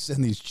thing when I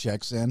send these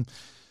checks in.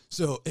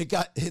 So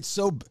it's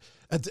so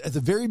at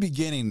the very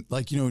beginning,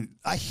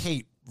 I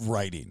hate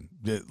writing.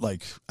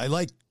 I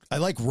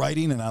like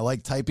writing and I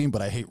like typing,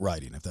 but I hate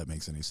writing, if that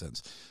makes any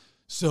sense.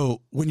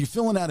 So when you're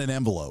filling out an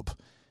envelope,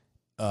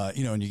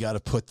 and you got to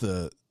put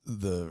the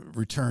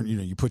return,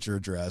 you put your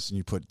address and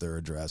you put their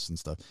address and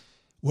stuff.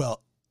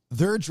 Well,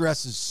 their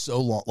address is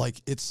so long.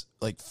 It's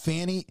like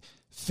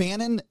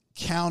Fannin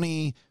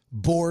County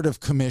Board of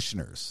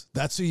Commissioners.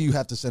 That's who you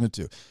have to send it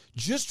to.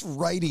 Just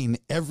writing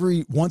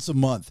once a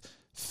month,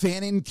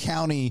 Fannin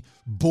County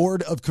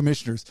Board of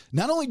Commissioners.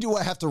 Not only do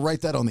I have to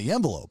write that on the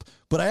envelope,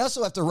 but I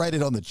also have to write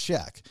it on the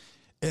check.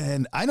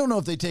 And I don't know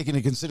if they take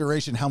into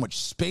consideration how much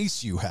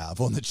space you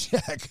have on the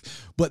check,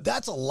 but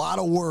that's a lot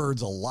of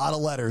words, a lot of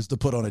letters to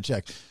put on a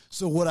check.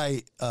 So what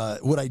I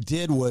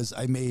did was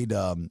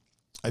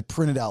I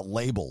printed out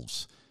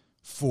labels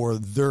for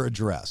their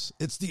address.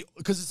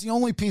 Because it's the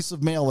only piece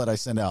of mail that I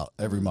send out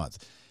every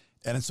month.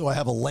 And so I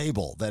have a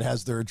label that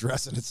has their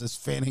address and it says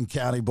Fannin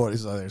County Board.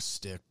 So there's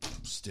stick.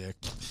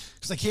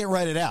 Because I can't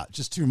write it out,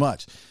 just too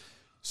much.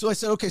 So I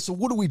said, okay, so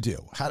what do we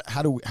do?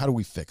 How do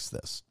we fix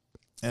this?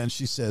 And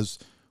she says,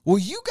 well,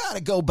 you got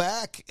to go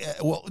back.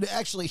 Well,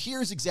 actually,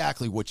 here's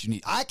exactly what you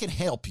need. I can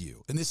help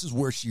you. And this is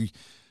where she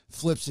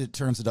flips it,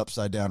 turns it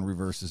upside down,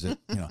 reverses it.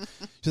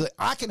 She's like,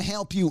 I can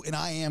help you, and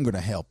I am going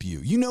to help you.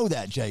 You know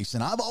that,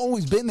 Jason. I've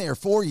always been there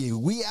for you.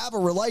 We have a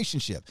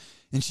relationship.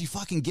 And she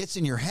fucking gets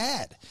in your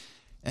head.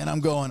 And I'm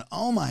going,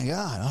 oh, my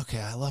God.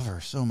 Okay, I love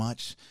her so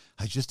much.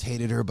 I just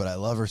hated her, but I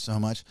love her so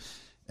much.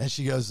 And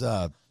she goes,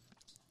 all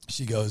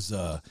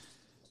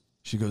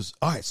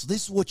right, so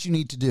this is what you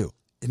need to do.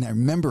 And I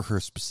remember her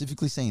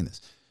specifically saying this.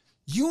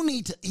 You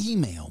need to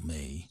email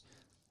me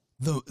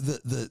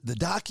the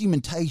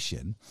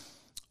documentation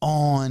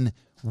on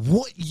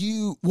what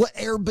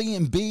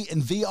Airbnb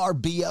and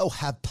VRBO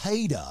have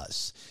paid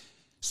us.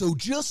 So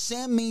just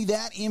send me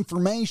that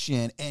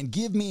information and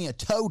give me a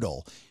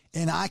total,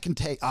 and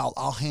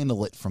I'll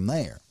handle it from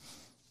there.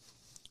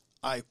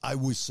 I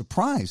was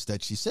surprised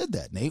that she said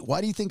that, Nate.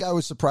 Why do you think I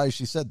was surprised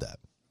she said that?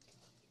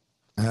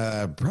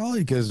 Probably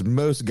because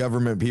most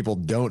government people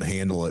don't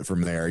handle it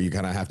from there. You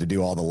kind of have to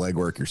do all the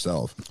legwork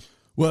yourself.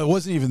 Well, it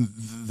wasn't even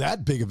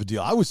that big of a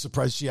deal. I was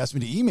surprised she asked me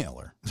to email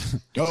her.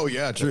 Oh,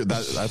 yeah, true.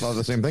 I thought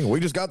the same thing. We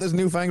just got this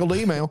newfangled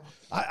email.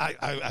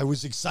 I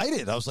was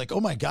excited. I was like, oh,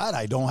 my God,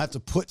 I don't have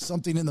to put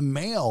something in the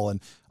mail. And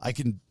I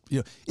can,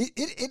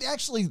 it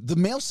actually, the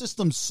mail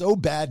system's so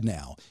bad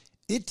now.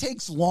 It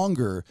takes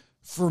longer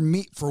for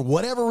me, for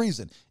whatever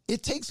reason,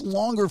 it takes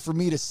longer for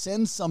me to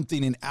send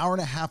something an hour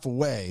and a half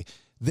away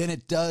than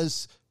it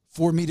does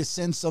for me to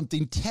send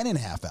something 10 and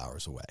a half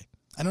hours away.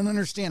 I don't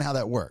understand how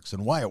that works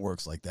and why it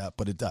works like that,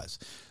 but it does.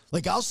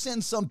 Like, I'll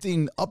send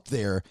something up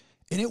there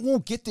and it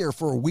won't get there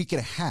for a week and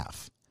a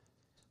half,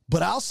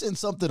 but I'll send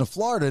something to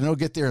Florida and it'll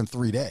get there in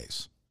 3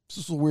 days. This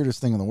is the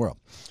weirdest thing in the world.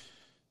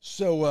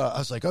 So I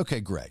was like,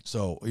 okay, great.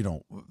 So,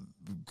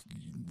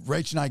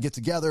 Rach and I get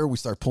together, we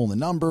start pulling the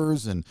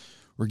numbers and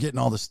we're getting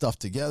all this stuff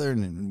together,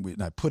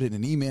 and I put it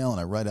in an email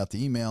and I write out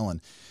the email and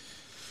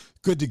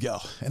good to go.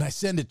 And I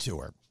send it to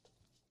her.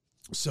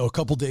 So a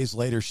couple days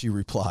later, she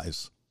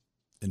replies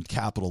in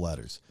capital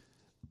letters,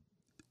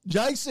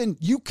 Jason,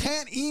 you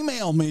can't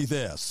email me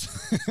this.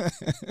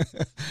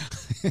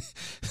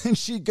 And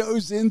she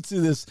goes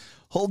into this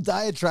whole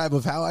diatribe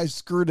of how I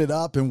screwed it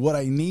up and what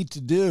I need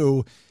to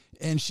do.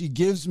 And she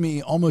gives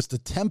me almost a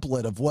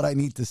template of what I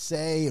need to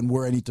say and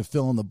where I need to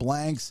fill in the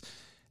blanks.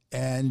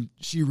 And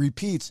she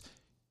repeats,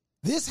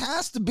 this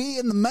has to be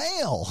in the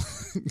mail.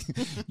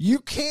 You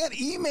can't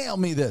email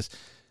me this.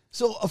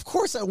 So, of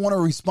course, I want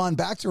to respond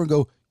back to her and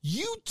go,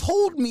 you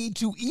told me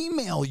to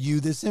email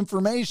you this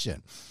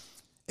information,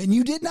 and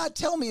you did not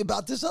tell me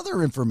about this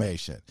other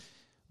information.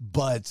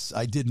 But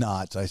I did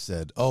not. I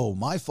said, oh,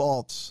 my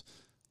fault.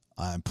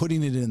 I'm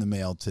putting it in the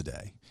mail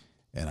today.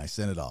 And I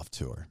sent it off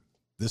to her.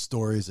 This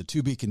story is a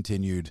to be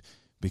continued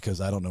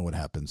because I don't know what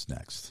happens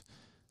next.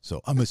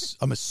 So I'm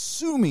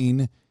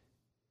assuming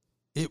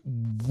it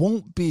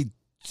won't be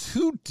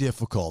too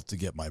difficult to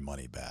get my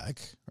money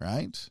back,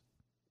 right?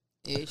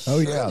 It Oh,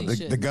 yeah. surely The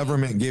shouldn't.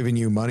 government giving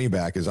you money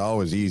back is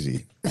always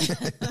easy.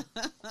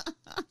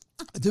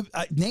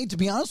 Nate, to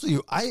be honest with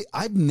you,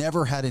 I've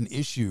never had an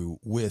issue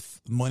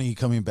with money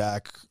coming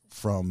back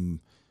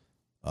from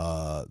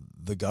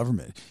the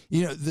government.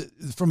 You know,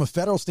 from a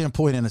federal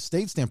standpoint and a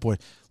state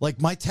standpoint, like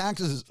my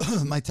taxes,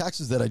 my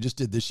taxes that I just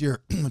did this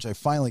year, which I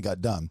finally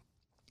got done.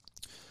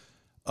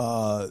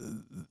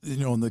 You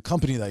know, and the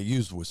company that I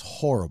used was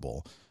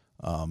horrible,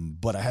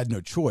 but I had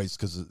no choice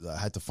because I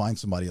had to find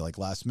somebody like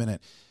last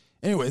minute.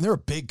 Anyway, and they're a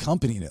big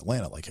company in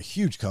Atlanta, like a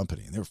huge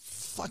company, and they're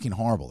fucking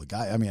horrible. The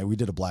guy, I mean, we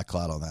did a black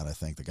cloud on that. I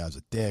think the guy's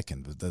a dick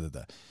and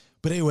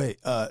But anyway,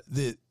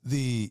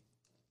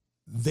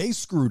 they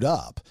screwed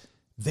up.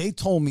 They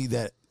told me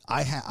that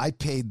I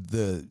paid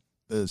the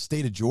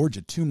state of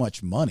Georgia too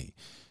much money.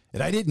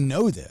 And I didn't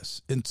know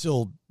this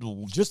until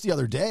just the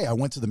other day. I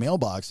went to the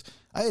mailbox.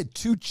 I had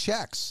 2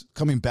 checks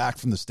coming back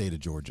from the state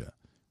of Georgia.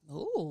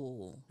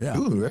 Ooh. Yeah.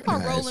 Ooh, You very are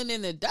nice. rolling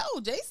in the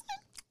dough, Jason.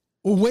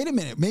 Well, wait a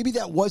minute. Maybe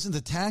that wasn't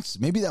the tax.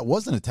 Maybe that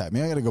wasn't a tax.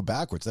 Maybe I got to go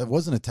backwards. That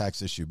wasn't a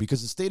tax issue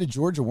because the state of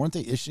Georgia, weren't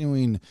they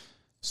issuing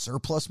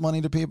surplus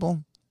money to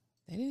people?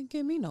 They didn't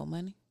give me no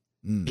money.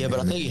 Yeah, but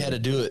I think you had to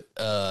do it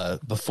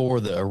before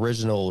the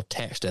original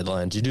tax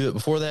deadline. Did you do it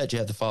before that? Did you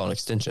have to file an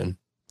extension?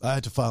 I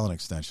had to file an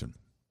extension.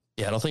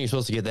 Yeah, I don't think you're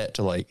supposed to get that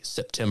till like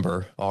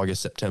September,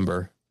 August,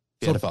 September.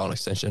 You had to file an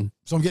extension.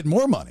 So I'm getting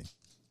more money.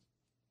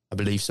 I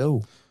believe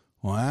so.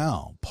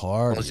 Wow.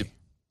 Party. As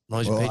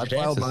long as you Well, paid I your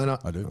filed,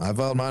 taxes. I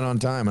filed mine on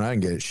time, and I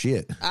didn't get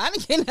shit. I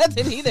didn't get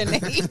nothing either,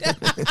 Nate.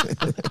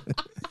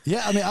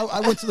 Yeah, I mean,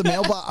 I went to the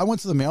mailbox. I went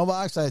to the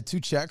mailbox. I had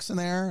 2 checks in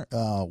there.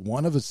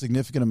 One of a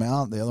significant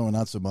amount, the other one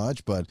not so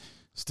much. But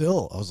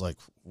still, I was like,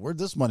 "Where'd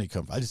this money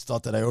come from?" I just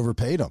thought that I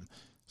overpaid them,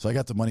 so I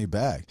got the money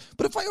back.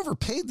 But if I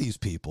overpaid these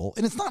people,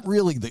 and it's not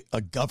really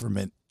a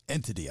government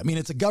entity. I mean,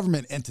 it's a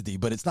government entity,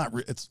 but it's not.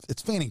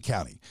 It's Fanning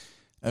County.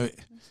 I mean,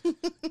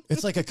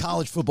 it's like a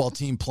college football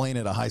team playing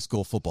at a high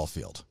school football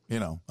field.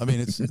 You know, I mean,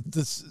 it's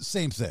the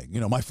same thing.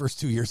 You know, my first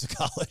 2 years of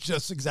college,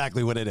 that's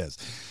exactly what it is.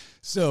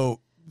 So,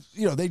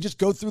 you know, they just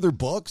go through their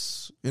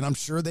books, and I'm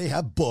sure they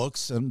have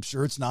books. I'm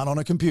sure it's not on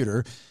a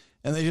computer.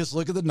 And they just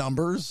look at the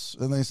numbers,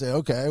 and they say,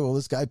 okay, well,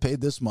 this guy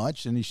paid this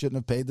much, and he shouldn't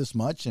have paid this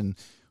much, and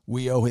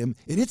we owe him.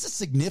 And it's a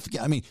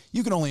significant, I mean,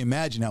 you can only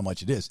imagine how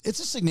much it is.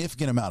 It's a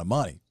significant amount of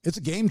money. It's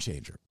a game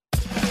changer.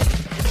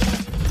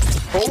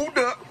 Hold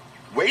up.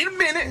 Wait a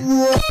minute.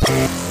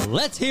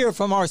 Let's hear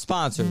from our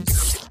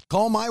sponsors.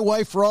 Call my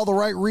wife for all the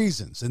right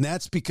reasons, and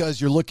that's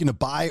because you're looking to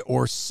buy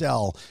or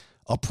sell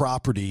a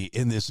property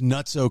in this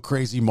nutso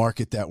crazy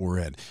market that we're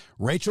in.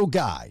 Rachel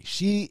Guy,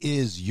 she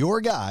is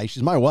your guy.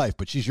 She's my wife,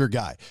 but she's your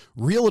guy.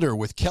 Realtor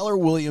with Keller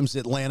Williams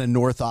Atlanta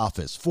North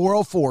office,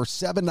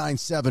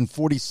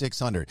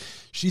 404-797-4600.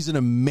 She's an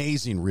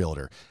amazing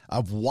realtor.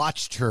 I've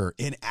watched her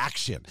in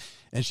action,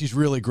 and she's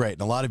really great.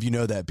 And a lot of you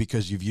know that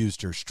because you've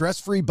used her.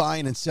 Stress-free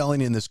buying and selling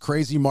in this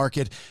crazy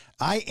market.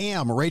 I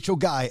am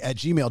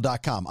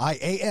RachelGuy@gmail.com. I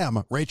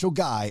am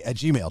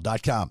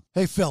RachelGuy@gmail.com.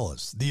 Hey,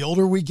 fellas, the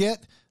older we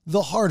get,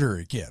 the harder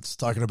it gets.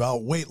 Talking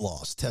about weight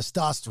loss,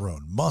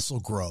 testosterone, muscle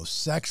growth,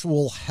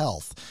 sexual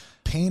health,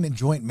 pain and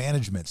joint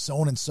management, so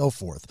on and so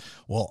forth.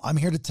 Well, I'm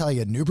here to tell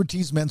you,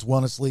 Nubertese Men's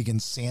Wellness League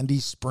in Sandy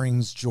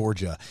Springs,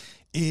 Georgia,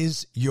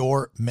 is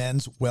your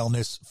men's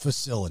wellness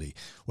facility.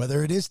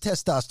 Whether it is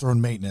testosterone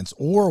maintenance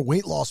or a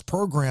weight loss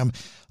program,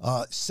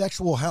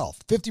 sexual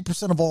health.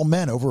 50% of all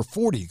men over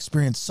 40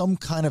 experience some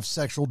kind of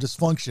sexual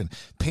dysfunction,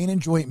 pain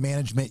and joint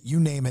management, you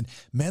name it.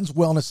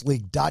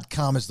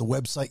 Menswellnessleague.com is the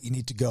website you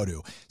need to go to.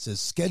 It says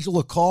schedule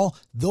a call.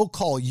 They'll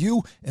call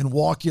you and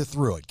walk you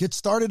through it. Get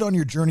started on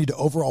your journey to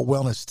overall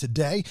wellness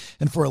today.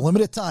 And for a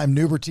limited time,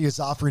 Nuberty is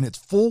offering its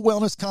full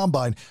wellness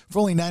combine for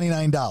only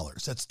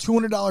 $99. That's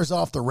 $200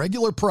 off the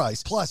regular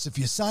price. Plus, if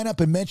you sign up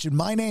and mention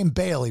my name,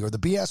 Bailey, or the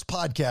BS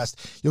Podcast,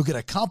 you'll get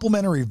a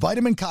complimentary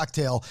vitamin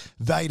cocktail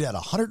valued at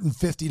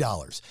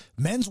 $150.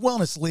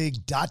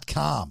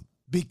 Menswellnessleague.com.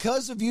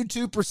 Because of you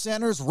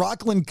 2%ers,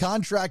 Rockland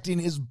Contracting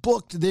is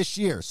booked this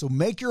year, so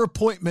make your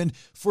appointment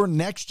for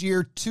next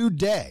year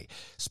today.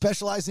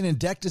 Specializing in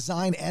deck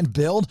design and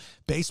build,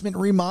 basement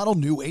remodel,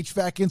 new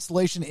HVAC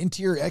installation,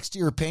 interior,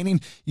 exterior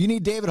painting, you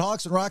need David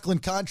Hawks and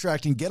Rockland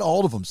Contracting. Get a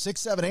hold of them,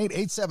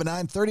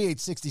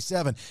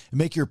 678-879-3867, and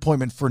make your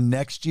appointment for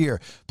next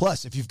year.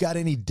 Plus, if you've got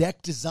any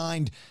deck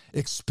designed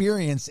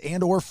experience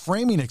and or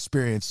framing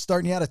experience,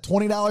 starting you out at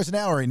 $20 an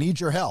hour, and need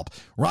your help,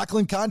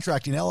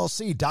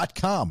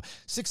 RocklandContractingLLC.com.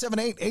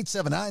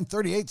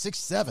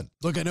 678-879-3867.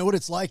 Look, I know what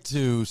it's like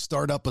to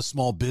start up a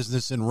small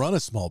business and run a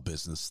small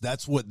business.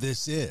 That's what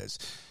this is.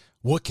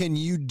 What can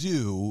you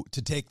do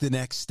to take the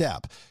next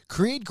step?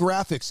 Create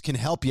Graphics can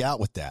help you out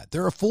with that.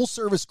 They're a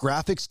full-service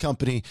graphics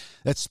company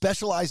that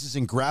specializes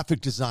in graphic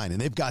design, and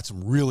they've got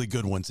some really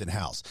good ones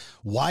in-house.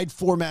 Wide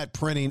format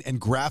printing and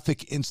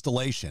graphic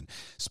installation.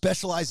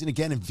 Specializing,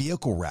 again, in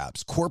vehicle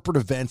wraps, corporate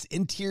events,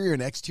 interior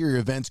and exterior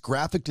events,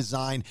 graphic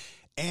design,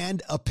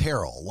 and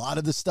apparel. A lot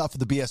of the stuff of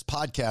the BS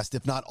podcast,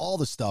 if not all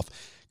the stuff,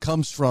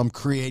 comes from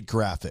Create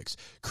Graphics.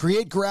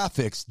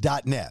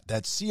 CreateGraphics.net.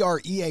 That's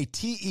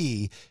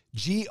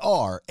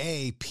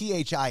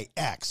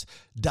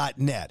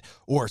CreateGraphics.net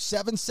or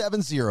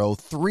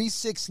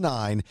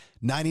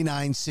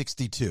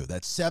 770-369-9962.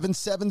 That's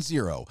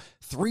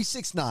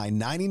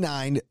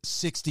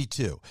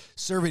 770-369-9962.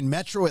 Serving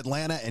Metro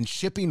Atlanta and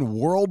shipping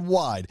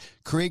worldwide,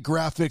 Create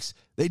Graphics,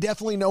 they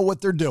definitely know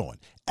what they're doing.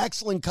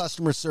 Excellent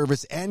customer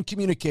service and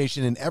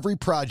communication in every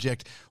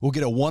project. Will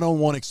get a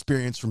one-on-one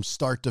experience from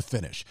start to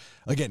finish.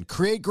 Again,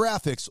 Create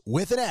Graphics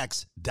with an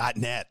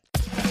X.net.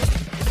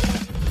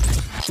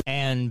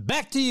 And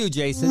back to you,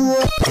 Jason.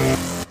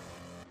 I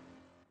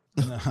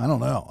don't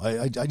know.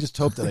 I just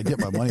hope that I get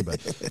my money back.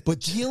 But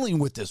dealing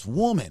with this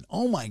woman,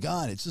 oh my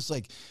God, it's just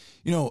like,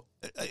 you know,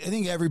 I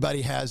think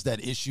everybody has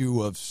that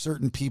issue of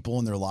certain people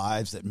in their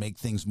lives that make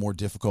things more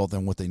difficult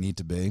than what they need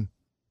to be.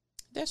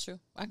 That's true.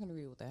 I can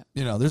agree with that.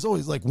 You know, there's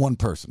always like one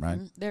person, right?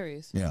 There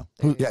is. Yeah.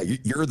 Yeah,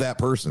 you're that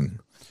person.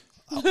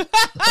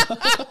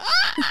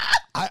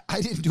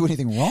 I didn't do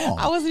anything wrong.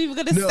 I wasn't even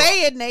going to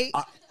say it, Nate.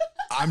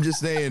 I'm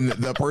just saying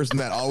the person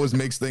that always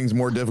makes things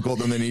more difficult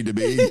than they need to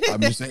be.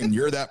 I'm just saying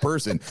you're that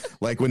person.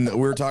 Like when we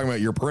were talking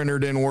about your printer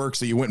didn't work,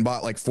 so you went and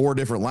bought like 4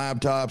 different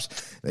laptops.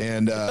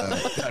 And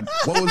God,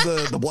 what was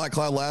the Black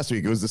Cloud last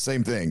week? It was the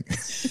same thing.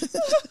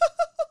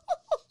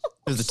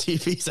 It was the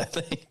TVs, I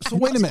think. So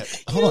wait a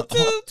minute. Hold on.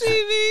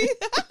 TV.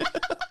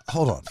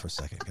 Hold on for a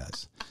second,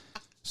 guys.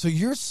 So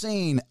you're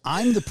saying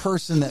I'm the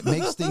person that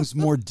makes things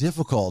more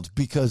difficult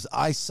because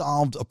I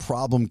solved a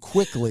problem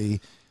quickly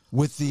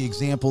with the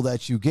example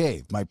that you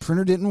gave. My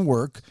printer didn't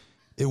work.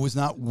 It was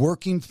not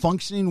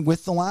functioning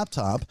with the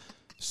laptop.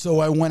 So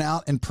I went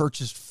out and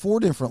purchased 4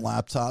 different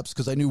laptops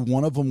because I knew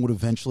one of them would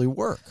eventually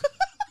work.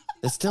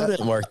 It still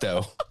didn't work,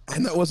 though.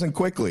 And that wasn't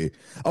quickly.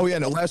 Oh, yeah.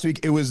 No, last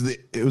week it was the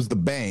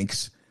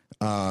banks.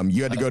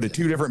 You had to go to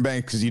 2 different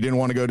banks because you didn't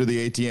want to go to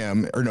the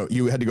ATM, or no,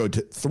 you had to go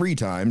to 3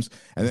 times.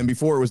 And then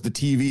before it was the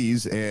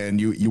TVs, and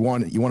you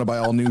want to buy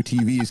all new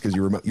TVs because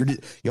you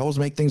always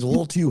make things a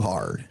little too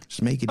hard.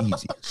 Just make it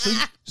easy.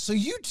 So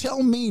you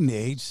tell me,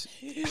 Nate,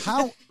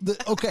 how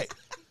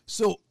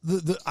So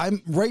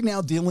I'm right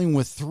now dealing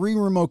with 3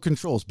 remote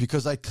controls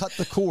because I cut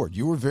the cord.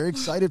 You were very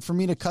excited for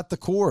me to cut the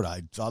cord.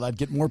 I thought I'd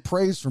get more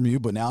praise from you,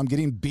 but now I'm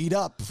getting beat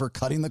up for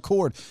cutting the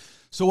cord.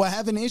 So I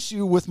have an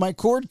issue with my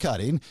cord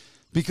cutting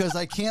because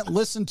I can't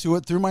listen to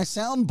it through my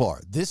sound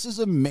bar. This is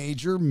a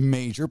major,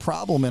 major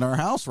problem in our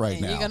house right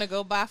now. You're going to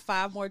go buy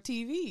 5 more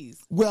TVs.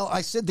 Well,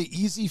 I said the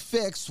easy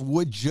fix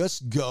would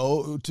just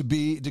go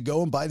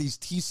and buy these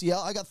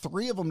TCL. I got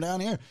 3 of them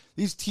down here.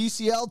 These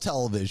TCL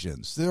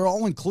televisions. They're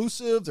all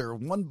inclusive. They're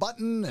one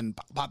button and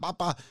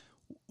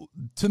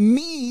To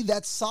me,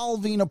 that's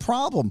solving a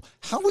problem.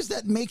 How is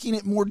that making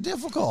it more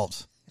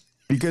difficult?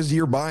 Because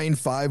you're buying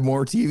 5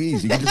 more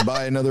TVs. You can just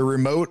buy another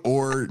remote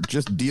or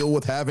just deal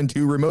with having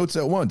 2 remotes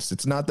at once.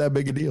 It's not that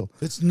big a deal.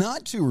 It's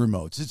not 2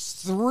 remotes.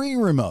 It's 3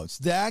 remotes.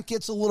 That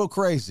gets a little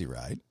crazy,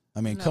 right?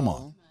 I mean, come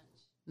on.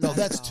 No,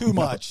 that's too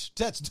much.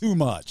 That's too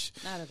much.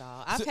 Not at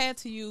all. I've had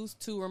to use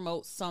 2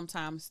 remotes,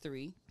 sometimes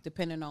 3,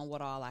 depending on what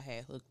all I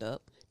had hooked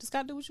up. Just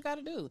got to do what you got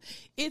to do.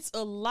 It's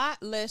a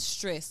lot less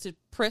stress to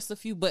press a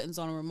few buttons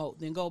on a remote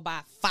than go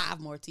buy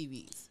 5 more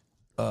TVs.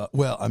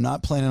 Well, I'm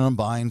not planning on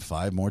buying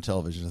 5 more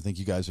televisions. I think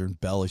you guys are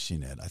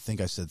embellishing it. I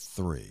think I said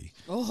 3.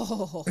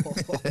 Oh,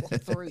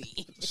 3.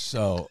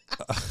 So,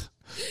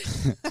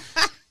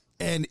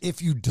 and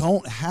if you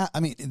don't have,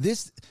 I mean,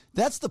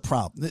 that's the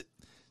problem.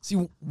 See,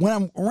 when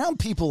I'm around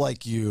people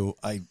like you,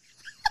 I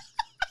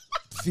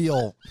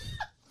feel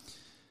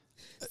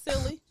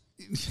silly.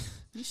 You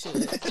should.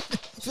 I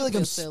feel like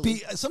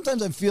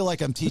sometimes I feel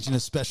like I'm teaching a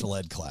special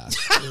ed class.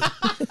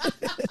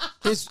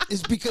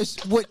 It's because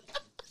what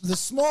the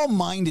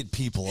small-minded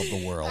people of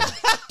the world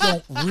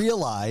don't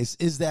realize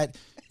is that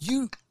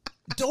you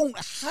don't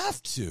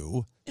have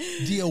to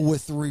deal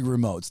with 3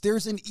 remotes.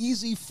 There's an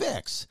easy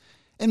fix.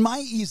 And my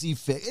easy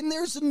fix, and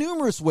there's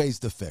numerous ways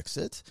to fix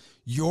it.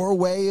 Your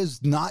way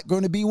is not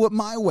going to be what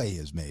my way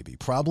is, maybe.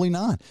 Probably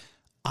not.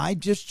 I'm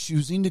just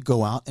choosing to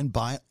go out and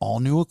buy all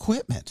new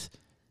equipment.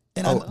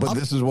 And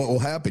this is what will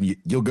happen.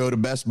 You'll go to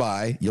Best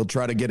Buy, you'll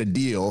try to get a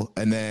deal,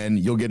 and then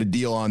you'll get a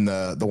deal on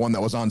the one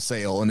that was on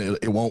sale, and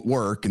it won't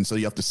work, and so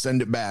you have to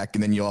send it back,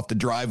 and then you'll have to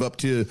drive up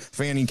to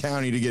Fanning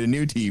County to get a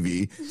new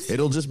TV.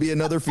 It'll just be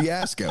another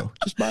fiasco.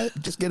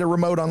 Just get a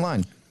remote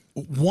online.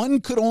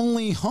 One could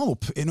only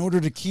hope in order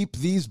to keep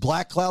these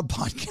Black Cloud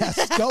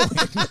podcasts going.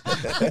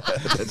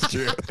 That's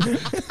true.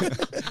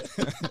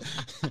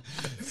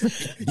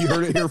 You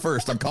heard it here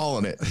first. I'm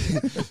calling it.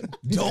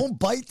 Don't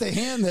bite the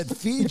hand that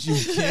feeds you,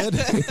 kid.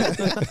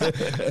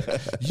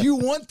 You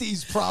want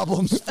these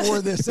problems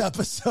for this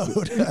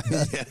episode. Yeah.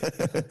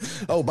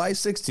 Oh, buy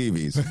 6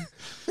 TVs.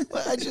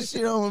 Well, I just,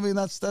 I mean,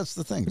 that's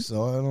the thing.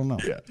 So I don't know.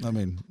 Yeah. I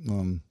mean,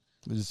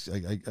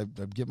 I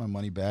get my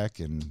money back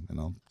and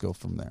I'll go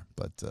from there.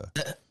 But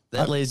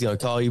That lady's going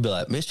to call you and be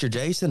like, Mr.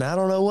 Jason, I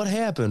don't know what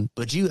happened,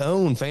 but you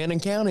own Fannin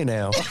County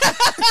now.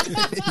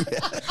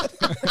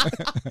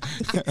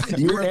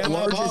 You're now the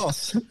my largest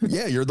boss.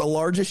 Yeah, you're the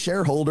largest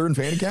shareholder in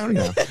Fannin County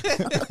now.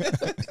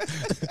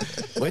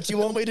 What you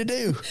want me to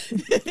do?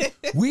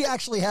 We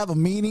actually have a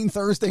meeting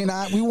Thursday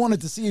night. We wanted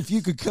to see if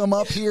you could come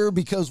up here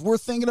because we're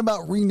thinking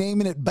about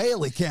renaming it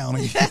Bailey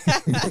County.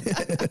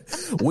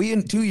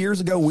 2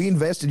 years ago, we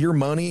invested your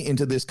money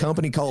into this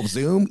company called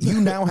Zoom.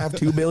 You now have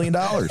 $2 billion.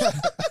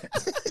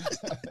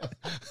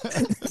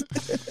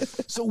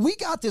 So we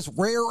got this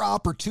rare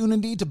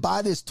opportunity to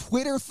buy this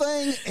Twitter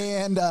thing,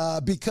 and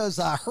because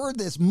I heard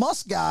this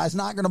Musk guy is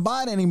not going to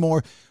buy it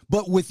anymore,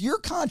 but with your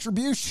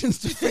contributions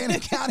to Fannin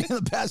County in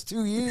the past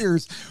 2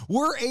 years,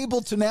 we're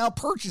able to now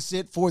purchase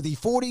it for the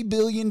 $40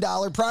 billion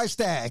price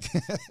tag.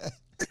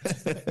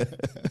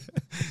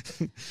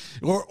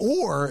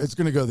 or it's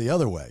going to go the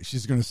other way.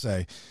 She's going to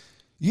say,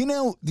 you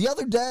know, the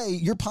other day,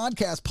 your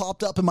podcast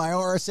popped up in my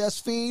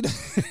RSS feed.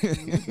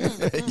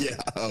 Yeah.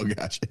 Oh,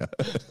 gotcha.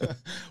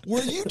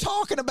 Were you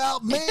talking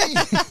about me?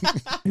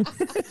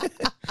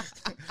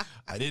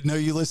 I didn't know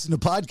you listened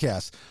to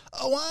podcasts.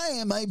 Oh, I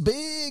am a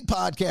big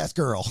podcast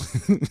girl.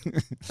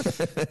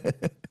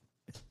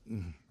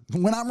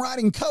 When I'm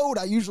writing code,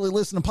 I usually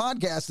listen to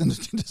podcasts and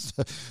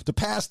just to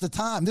pass the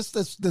time.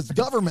 This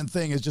government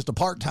thing is just a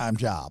part-time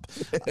job.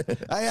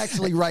 I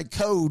actually write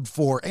code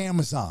for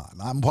Amazon.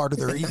 I'm part of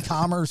their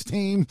e-commerce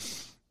team.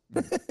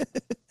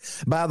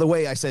 By the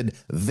way, I said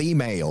the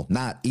mail,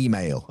 not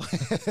email.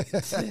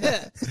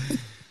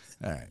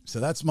 All right,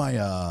 so that's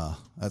my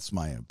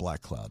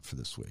black cloud for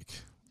this week.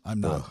 I'm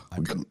not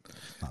the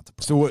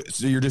problem.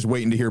 So you're just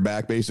waiting to hear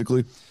back,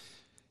 basically?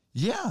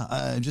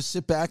 Yeah, just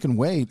sit back and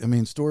wait. I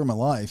mean, story of my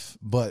life.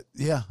 But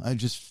yeah, I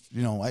just,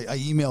 I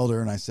emailed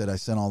her and I said I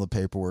sent all the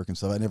paperwork and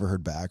stuff. I never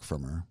heard back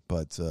from her,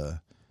 but so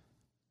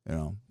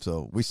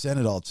we sent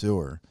it all to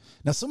her.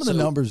 Now, some of the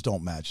numbers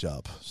don't match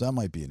up, so that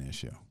might be an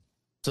issue.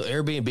 So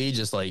Airbnb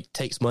just like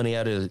takes money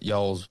out of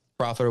y'all's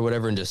profit or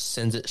whatever and just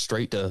sends it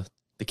straight to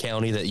the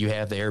county that you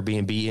have the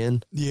Airbnb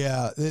in?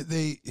 Yeah,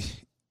 the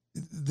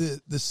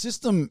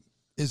system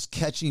is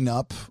catching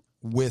up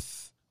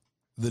with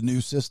the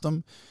new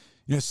system.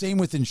 Same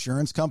with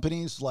insurance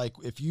companies. Like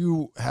if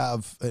you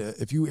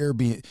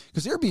Airbnb,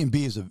 because Airbnb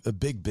is a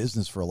big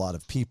business for a lot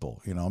of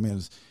people. I mean,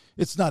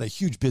 it's not a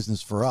huge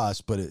business for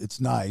us, but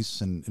it's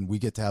nice, and we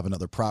get to have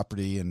another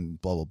property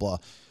and blah, blah, blah.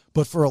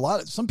 But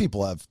for some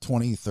people have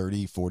 20,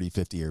 30, 40,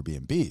 50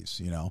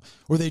 Airbnbs,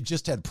 or they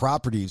just had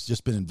properties,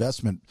 just been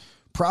investment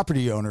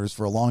property owners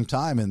for a long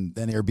time, and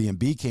then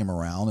Airbnb came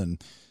around and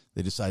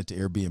they decided to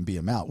Airbnb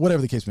them out,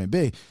 whatever the case may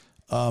be.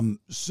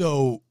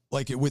 So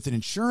like with an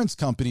insurance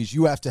companies,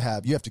 you have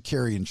to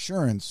carry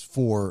insurance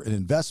for an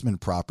investment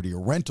property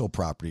or rental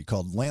property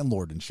called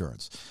landlord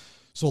insurance.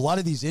 So a lot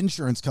of these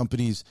insurance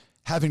companies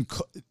haven't,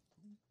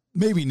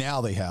 maybe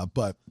now they have,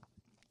 but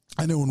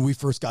I know when we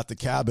first got the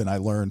cabin, I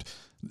learned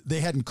they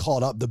hadn't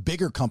caught up. The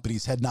bigger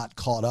companies had not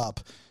caught up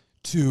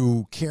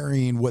to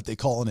carrying what they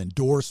call an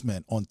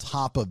endorsement on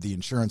top of the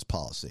insurance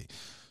policy.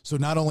 So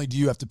not only do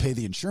you have to pay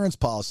the insurance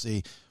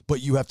policy,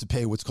 but you have to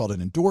pay what's called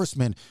an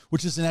endorsement,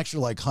 which is an extra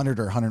like $100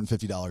 or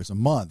 $150 a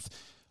month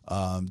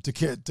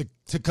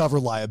to cover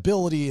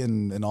liability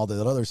and all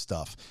that other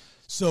stuff.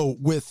 So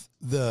with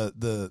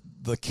the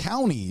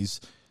counties,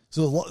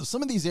 so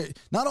some of these,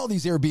 not all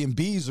these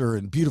Airbnbs are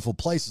in beautiful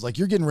places. Like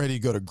you're getting ready to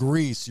go to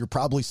Greece, you're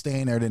probably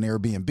staying there at an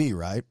Airbnb,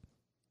 right?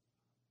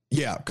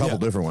 Yeah, a couple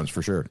different ones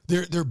for sure.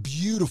 They're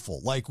beautiful.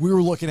 Like we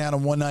were looking at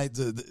them one night.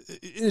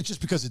 It's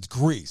just because it's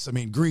Greece. I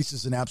mean, Greece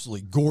is an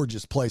absolutely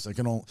gorgeous place. I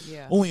can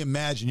only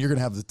imagine you're going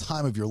to have the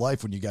time of your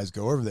life when you guys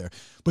go over there.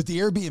 But the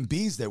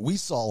Airbnbs that we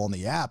saw on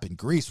the app in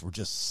Greece were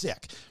just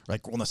sick.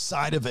 Like on the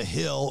side of a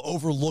hill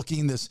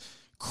overlooking this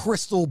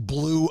crystal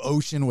blue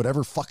ocean,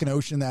 whatever fucking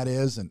ocean that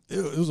is. And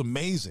it was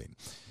amazing.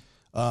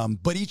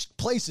 But each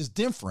place is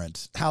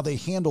different, how they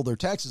handle their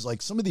taxes.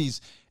 Like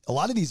a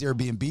lot of these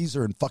Airbnbs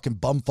are in fucking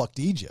bumfucked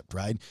Egypt,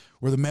 right?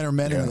 Where the men are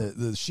men and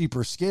the sheep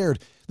are scared.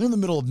 They're in the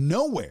middle of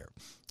nowhere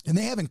and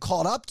they haven't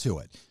caught up to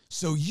it.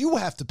 So you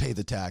have to pay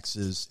the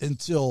taxes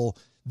until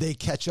they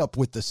catch up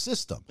with the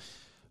system.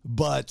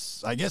 But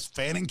I guess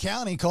Fannin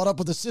County caught up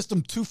with the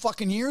system 2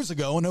 fucking years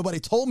ago and nobody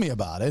told me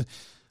about it.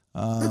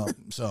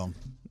 So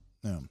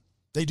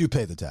they do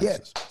pay the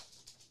taxes.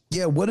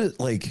 Yeah.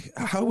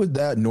 How would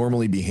that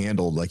normally be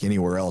handled like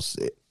anywhere else?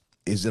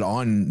 Is it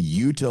on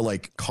you to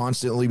like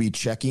constantly be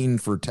checking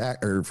for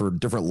tax or for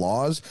different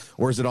laws,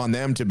 or is it on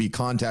them to be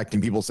contacting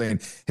people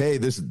saying, hey,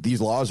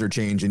 these laws are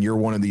changed and you're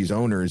one of these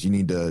owners, you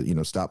need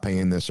to, stop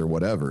paying this or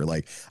whatever?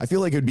 Like, I feel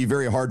like it'd be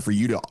very hard for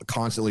you to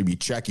constantly be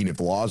checking if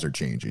laws are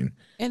changing.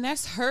 And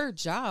that's her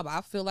job.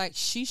 I feel like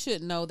she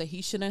should know that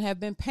he shouldn't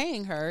have been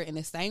paying her in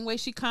the same way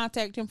she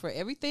contacted him for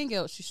everything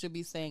else. She should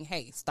be saying,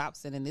 hey, stop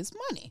sending this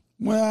money.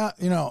 Well,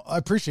 I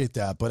appreciate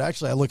that, but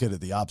actually I look at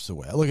it the opposite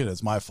way. I look at it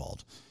as my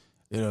fault.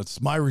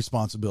 It's my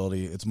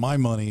responsibility. It's my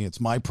money. It's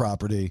my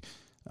property.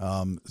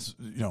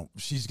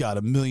 She's got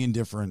a million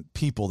different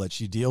people that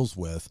she deals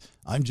with.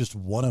 I'm just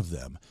one of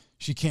them.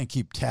 She can't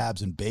keep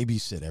tabs and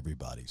babysit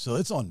everybody. So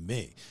it's on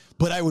me.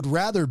 But I would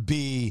rather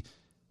be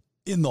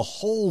in the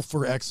hole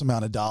for X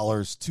amount of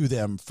dollars to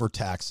them for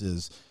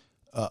taxes.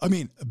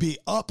 Be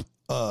up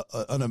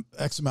an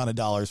X amount of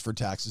dollars for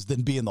taxes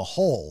than be in the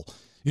hole,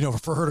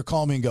 for her to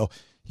call me and go,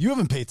 you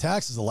haven't paid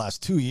taxes the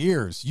last 2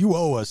 years. You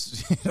owe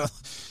us,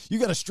 you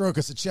got to stroke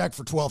us a check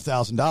for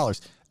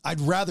 $12,000. I'd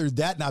rather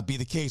that not be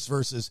the case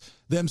versus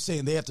them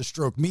saying they have to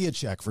stroke me a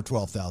check for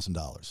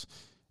 $12,000,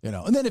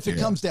 and then if it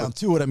comes down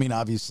to it,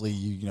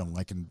 obviously,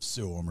 I can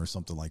sue them or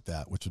something like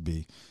that, which would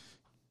be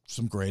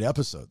some great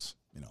episodes,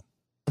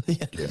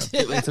 Yeah.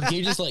 So can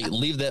you just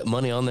leave that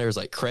money on there as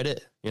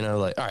credit? All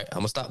right, I'm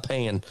gonna stop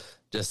paying.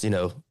 Just I'm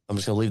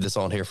just gonna leave this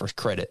on here for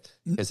credit.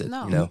 Is it?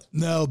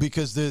 No,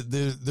 because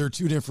they're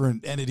two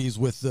different entities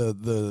with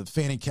the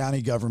Fannin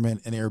County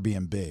government and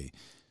Airbnb.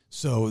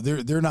 So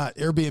they're not,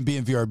 Airbnb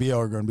and VRBO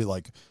are going to be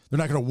they're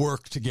not going to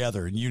work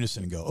together in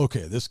unison and go,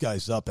 okay, this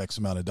guy's up X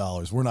amount of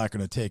dollars. We're not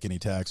going to take any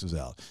taxes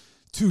out.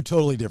 Two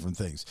totally different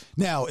things.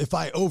 Now, if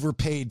I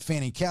overpaid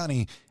Fannin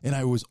County and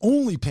I was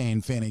only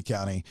paying Fannin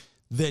County,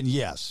 then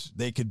yes,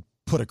 they could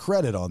put a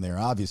credit on there,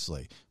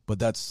 obviously, but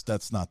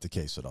that's not the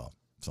case at all.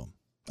 So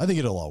I think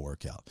it'll all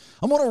work out.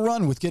 I'm on a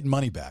run with getting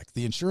money back.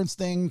 The insurance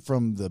thing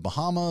from the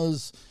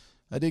Bahamas,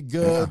 I did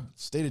good. Yeah.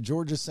 State of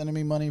Georgia sending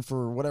me money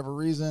for whatever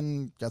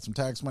reason. Got some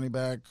tax money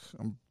back.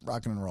 I'm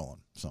rocking and rolling.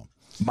 So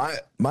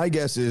my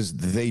guess is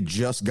they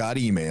just got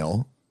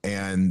email,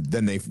 and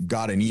then they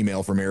got an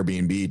email from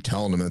Airbnb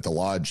telling them that the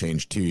law had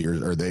changed 2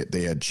 years, or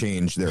they had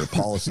changed their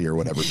policy or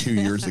whatever 2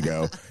 years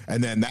ago.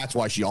 And then that's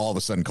why she all of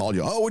a sudden called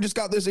you. Oh, we just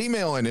got this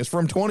email and it's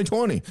from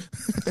 2020.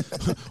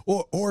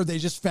 or they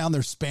just found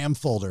their spam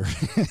folder.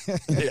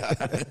 Yeah.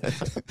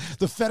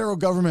 The federal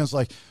government's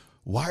like,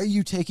 why are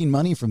you taking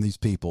money from these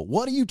people?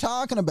 What are you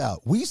talking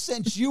about? We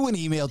sent you an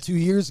email 2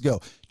 years ago.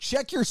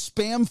 Check your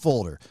spam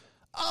folder.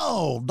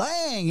 Oh,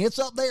 dang, it's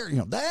up there.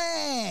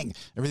 Dang.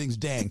 Everything's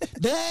dang.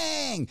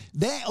 Dang.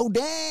 Dang. Oh,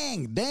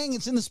 dang. Dang,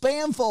 it's in the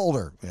spam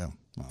folder. Yeah.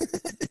 Well.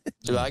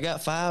 So I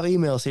got 5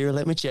 emails here.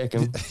 Let me check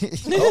them.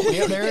 Oh,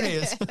 yeah, there it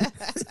is.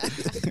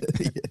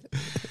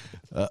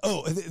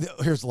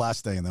 Here's the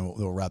last thing, and then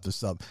we'll wrap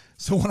this up.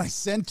 So when I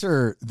sent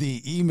her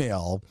the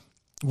email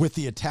with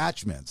the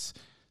attachments,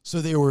 so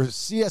they were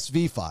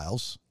CSV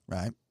files,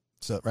 right?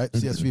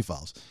 CSV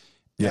files.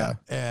 Yeah.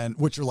 And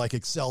which are like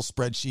Excel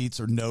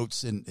spreadsheets or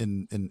notes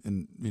in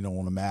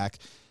on a Mac.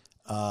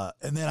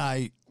 And then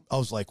I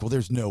was like, well,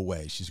 there's no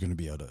way she's going to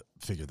be able to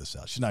figure this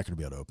out. She's not going to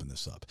be able to open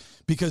this up.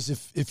 Because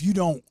if you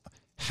don't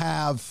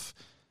have,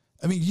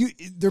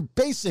 they're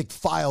basic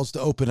files to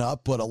open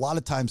up, but a lot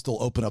of times they'll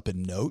open up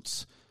in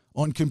notes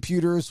on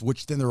computers,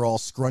 which then they're all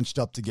scrunched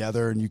up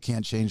together and you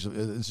can't change.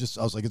 It's just,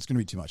 I was like, it's going to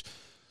be too much.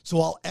 So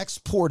I'll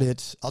export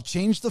it. I'll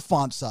change the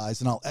font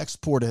size and I'll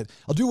export it.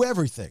 I'll do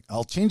everything.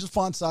 I'll change the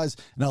font size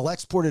and I'll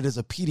export it as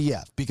a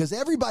PDF because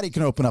everybody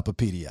can open up a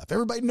PDF.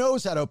 Everybody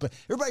knows how to open.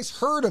 Everybody's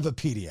heard of a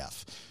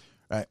PDF,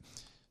 right?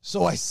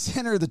 So I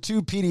sent her the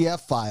 2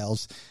 PDF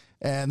files,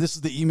 and this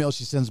is the email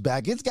she sends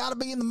back. It's got to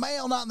be in the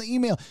mail, not in the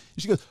email.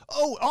 And she goes,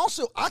 oh,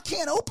 also, I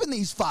can't open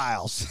these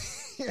files.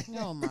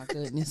 Oh, my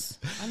goodness.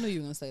 I knew you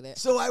were going to say that.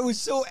 So I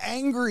was so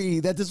angry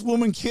that this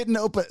woman couldn't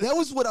open. That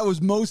was what I was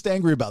most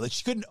angry about, that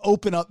she couldn't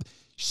open up.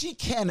 She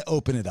can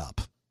open it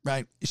up,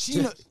 right?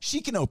 She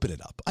can open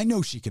it up. I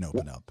know she can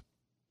open up.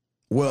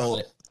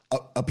 Well,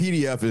 a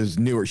PDF is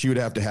newer. She would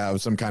have to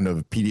have some kind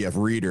of PDF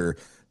reader.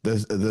 The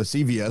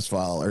CVS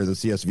file or the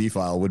CSV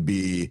file would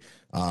be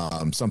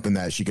something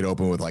that she could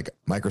open with like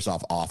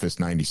Microsoft Office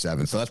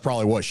 97. So that's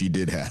probably what she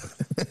did have.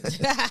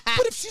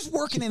 But if she's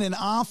working in an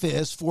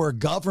office for a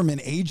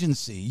government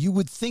agency, you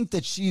would think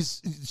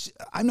that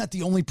I'm not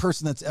the only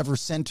person that's ever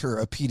sent her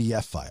a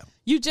PDF file.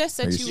 You just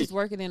said she was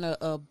working in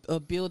a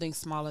building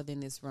smaller than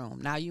this room.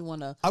 Now you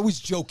want to... I was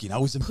joking. I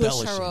was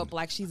embellishing. Push her up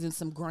like she's in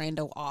some grand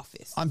old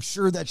office. I'm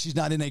sure that she's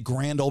not in a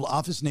grand old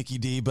office, Nikki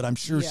D, but I'm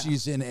sure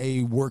she's in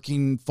a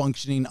working,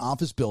 functioning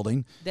office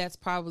building. That's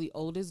probably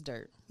old as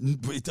dirt.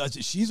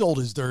 She's old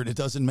as dirt. It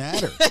doesn't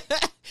matter.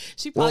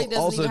 She probably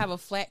doesn't even have a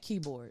flat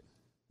keyboard.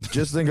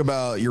 Just think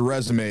about your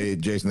resume,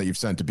 Jason, that you've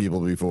sent to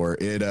people before.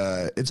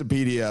 It's a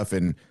PDF,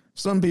 and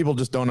some people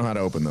just don't know how to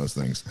open those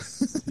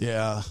things.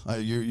 Yeah,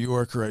 you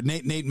are correct.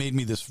 Nate made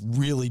me this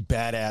really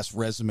badass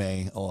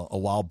resume a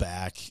while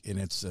back, and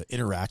it's an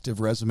interactive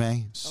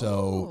resume.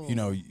 So,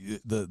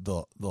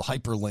 the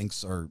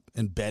hyperlinks are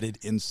embedded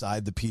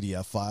inside the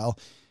PDF file.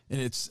 And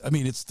it's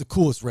the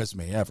coolest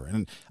resume ever.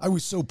 And I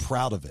was so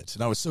proud of it.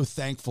 And I was so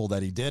thankful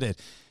that he did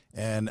it.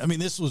 And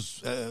this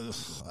was,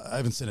 I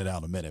haven't sent it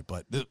out in a minute,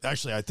 but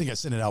actually I think I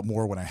sent it out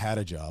more when I had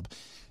a job.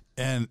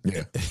 And,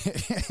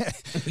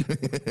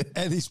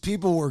 and these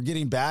people were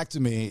getting back to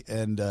me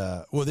and,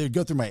 they'd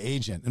go through my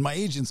agent, and my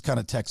agent's kind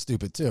of tech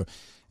stupid too.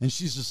 And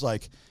she's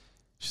like,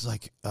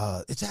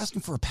 it's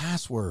asking for a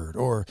password,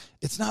 or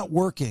it's not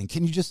working.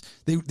 Can you just,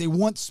 they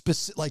want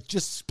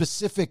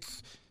specific,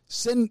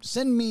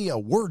 send me a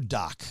Word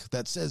doc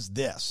that says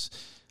this.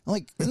 I'm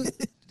like,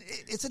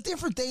 it's a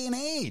different day and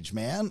age,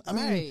 man. I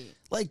mean, Right.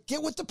 like,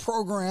 get with the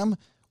program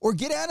or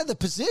get out of the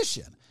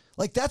position.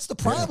 Like, that's the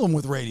problem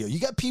with radio. You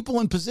got people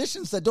in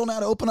positions that don't know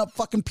how to open up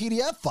fucking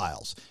PDF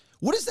files.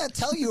 What does that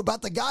tell you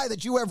about the guy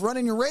that you have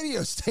running your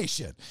radio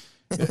station?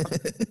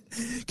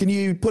 Can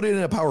you put it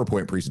in a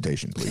PowerPoint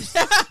presentation, please?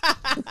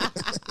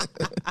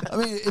 I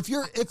mean, if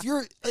you're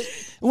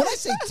when I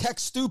say tech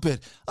stupid,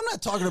 I'm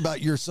not talking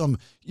about you're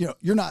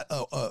not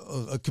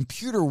a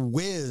computer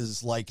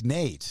whiz like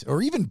Nate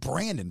or even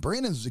Brandon.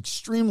 Brandon's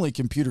extremely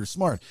computer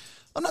smart.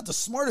 I'm not the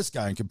smartest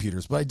guy in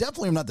computers, but I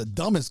definitely am not the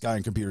dumbest guy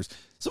in computers.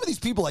 Some of these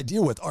people I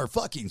deal with are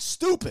fucking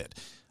stupid.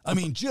 I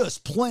mean,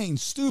 just plain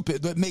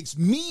stupid. That makes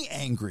me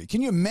angry.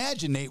 Can you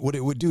imagine, Nate, what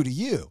it would do to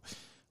you?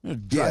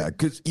 Yeah,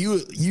 because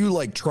you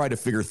like try to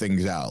figure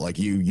things out. Like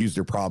you use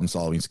your problem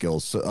solving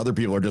skills. So other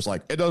people are just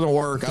like, it doesn't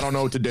work. I don't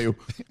know what to do.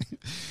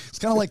 It's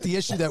kind of like the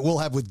issue that we'll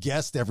have with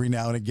guests every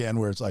now and again,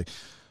 where it's like,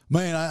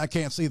 man, I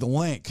can't see the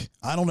link.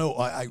 I don't know.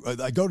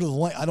 I go to the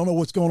link. I don't know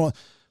what's going on.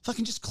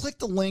 Fucking just click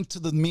the link to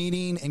the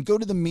meeting and go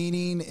to the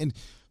meeting. And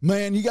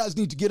man, you guys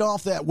need to get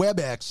off that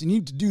WebEx. You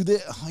need to do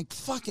this. Like,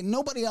 fucking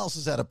nobody else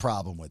has had a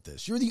problem with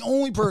this. You're the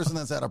only person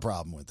that's had a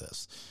problem with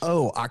this.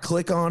 Oh, I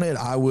click on it.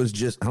 I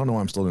don't know why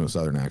I'm still doing a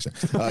Southern accent.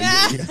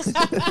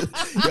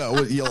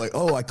 You're like,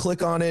 oh, I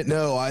click on it.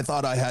 No, I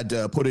thought I had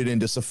to put it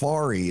into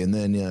Safari and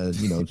then,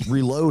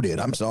 reload it.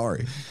 I'm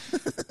sorry.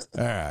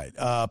 All right.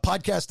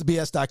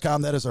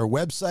 Podcastthebs.com. That is our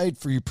website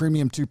for you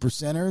premium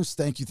 2%ers.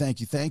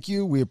 Thank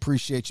you. We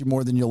appreciate you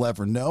more than you'll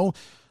ever know.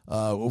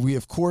 We,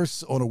 of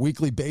course, on a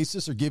weekly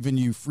basis are giving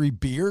you free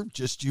beer,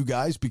 just you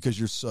guys, because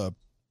you're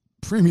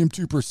premium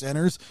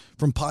 2%ers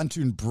from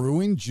Pontoon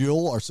Brewing.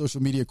 Jill, our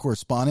social media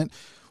correspondent,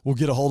 will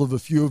get a hold of a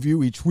few of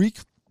you each week.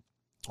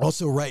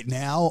 Also, right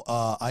now,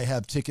 I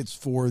have tickets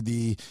for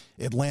the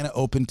Atlanta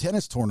Open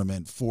Tennis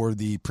Tournament for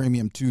the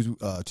premium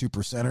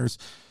 2%ers.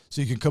 So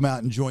you can come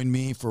out and join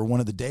me for one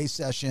of the day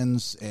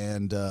sessions.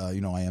 And,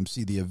 I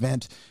MC the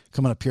event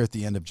coming up here at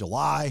the end of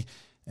July.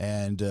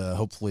 And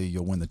hopefully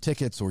you'll win the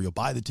tickets or you'll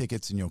buy the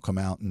tickets and you'll come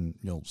out and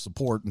you'll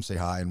support and say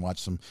hi and watch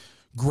some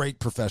great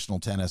professional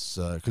tennis.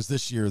 Because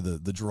this year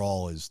the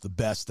draw is the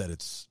best that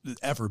it's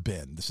ever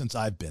been since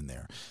I've been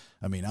there.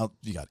 I mean,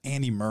 you got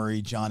Andy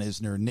Murray, John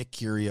Isner, Nick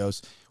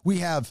Kyrgios. We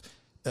have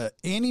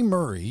Andy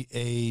Murray,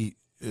 a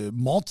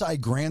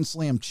multi-Grand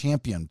Slam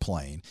champion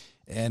playing,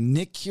 and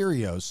Nick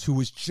Kyrgios, who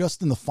was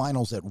just in the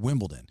finals at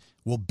Wimbledon,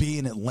 will be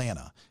in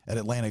Atlanta at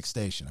Atlantic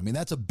Station. I mean,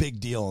 that's a big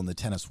deal in the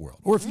tennis world.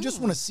 Or if you just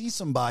want to see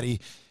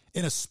somebody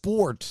in a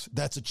sport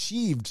that's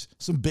achieved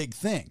some big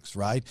things,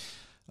 right?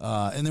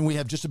 And then we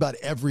have just about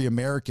every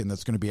American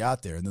that's going to be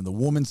out there. And then the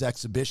women's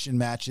exhibition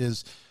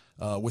matches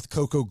with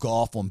Coco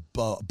Gauff on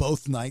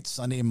both nights,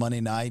 Sunday and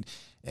Monday night.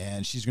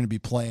 And she's going to be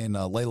playing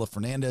Leylah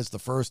Fernandez, the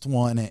first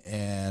one,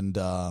 and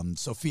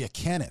Sophia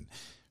Kenin,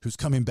 who's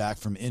coming back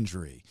from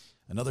injury.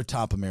 Another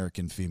top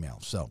American female.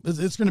 So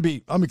it's going to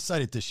be, I'm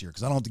excited this year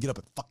because I don't have to get up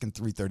at fucking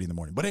 3:30 in the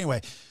morning. But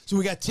anyway, so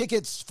we got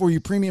tickets for you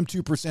premium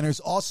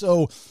 2%ers.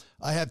 Also,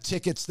 I have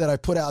tickets that I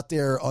put out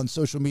there on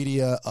social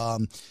media.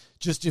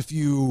 Just if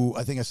you,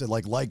 I think I said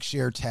like,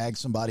 share, tag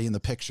somebody in the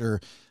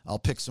picture. I'll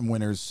pick some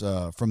winners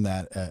from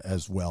that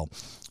as well.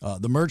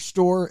 The merch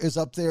store is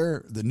up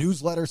there. The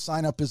newsletter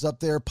sign up is up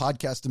there.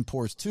 Podcast and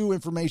Pours 2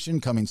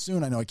 information coming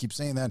soon. I know I keep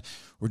saying that.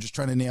 We're just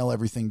trying to nail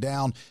everything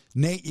down.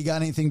 Nate, you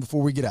got anything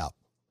before we get out?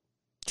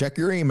 Check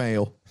your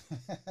email.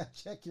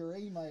 Check your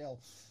email.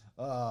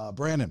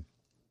 Brandon.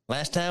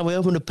 Last time we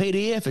opened a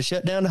PDF, it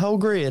shut down the whole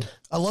grid.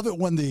 I love it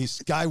when the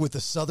guy with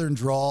the Southern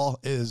drawl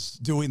is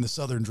doing the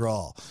Southern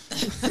drawl.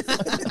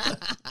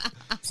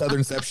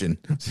 Southernception.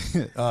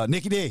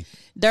 Nikki D.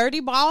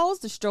 Dirty balls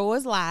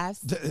destroys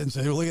lives. And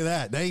so look at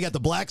that. Now you got the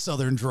black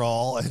Southern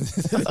drawl.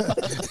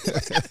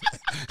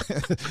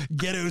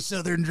 Ghetto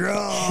Southern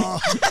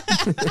drawl.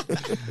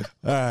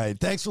 All right.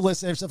 Thanks for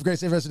listening. Have yourself a great,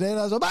 safe rest of the day.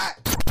 And I was bye.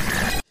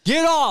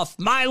 Get off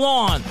my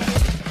lawn.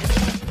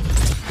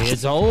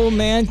 It's old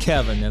man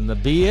Kevin, and the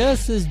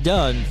BS is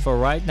done for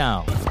right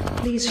now.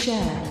 Please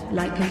share,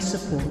 like, and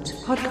support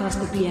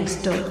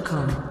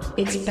podcastthebs.com.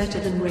 It's better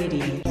than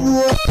radio.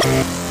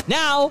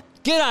 Now,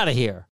 get out of here.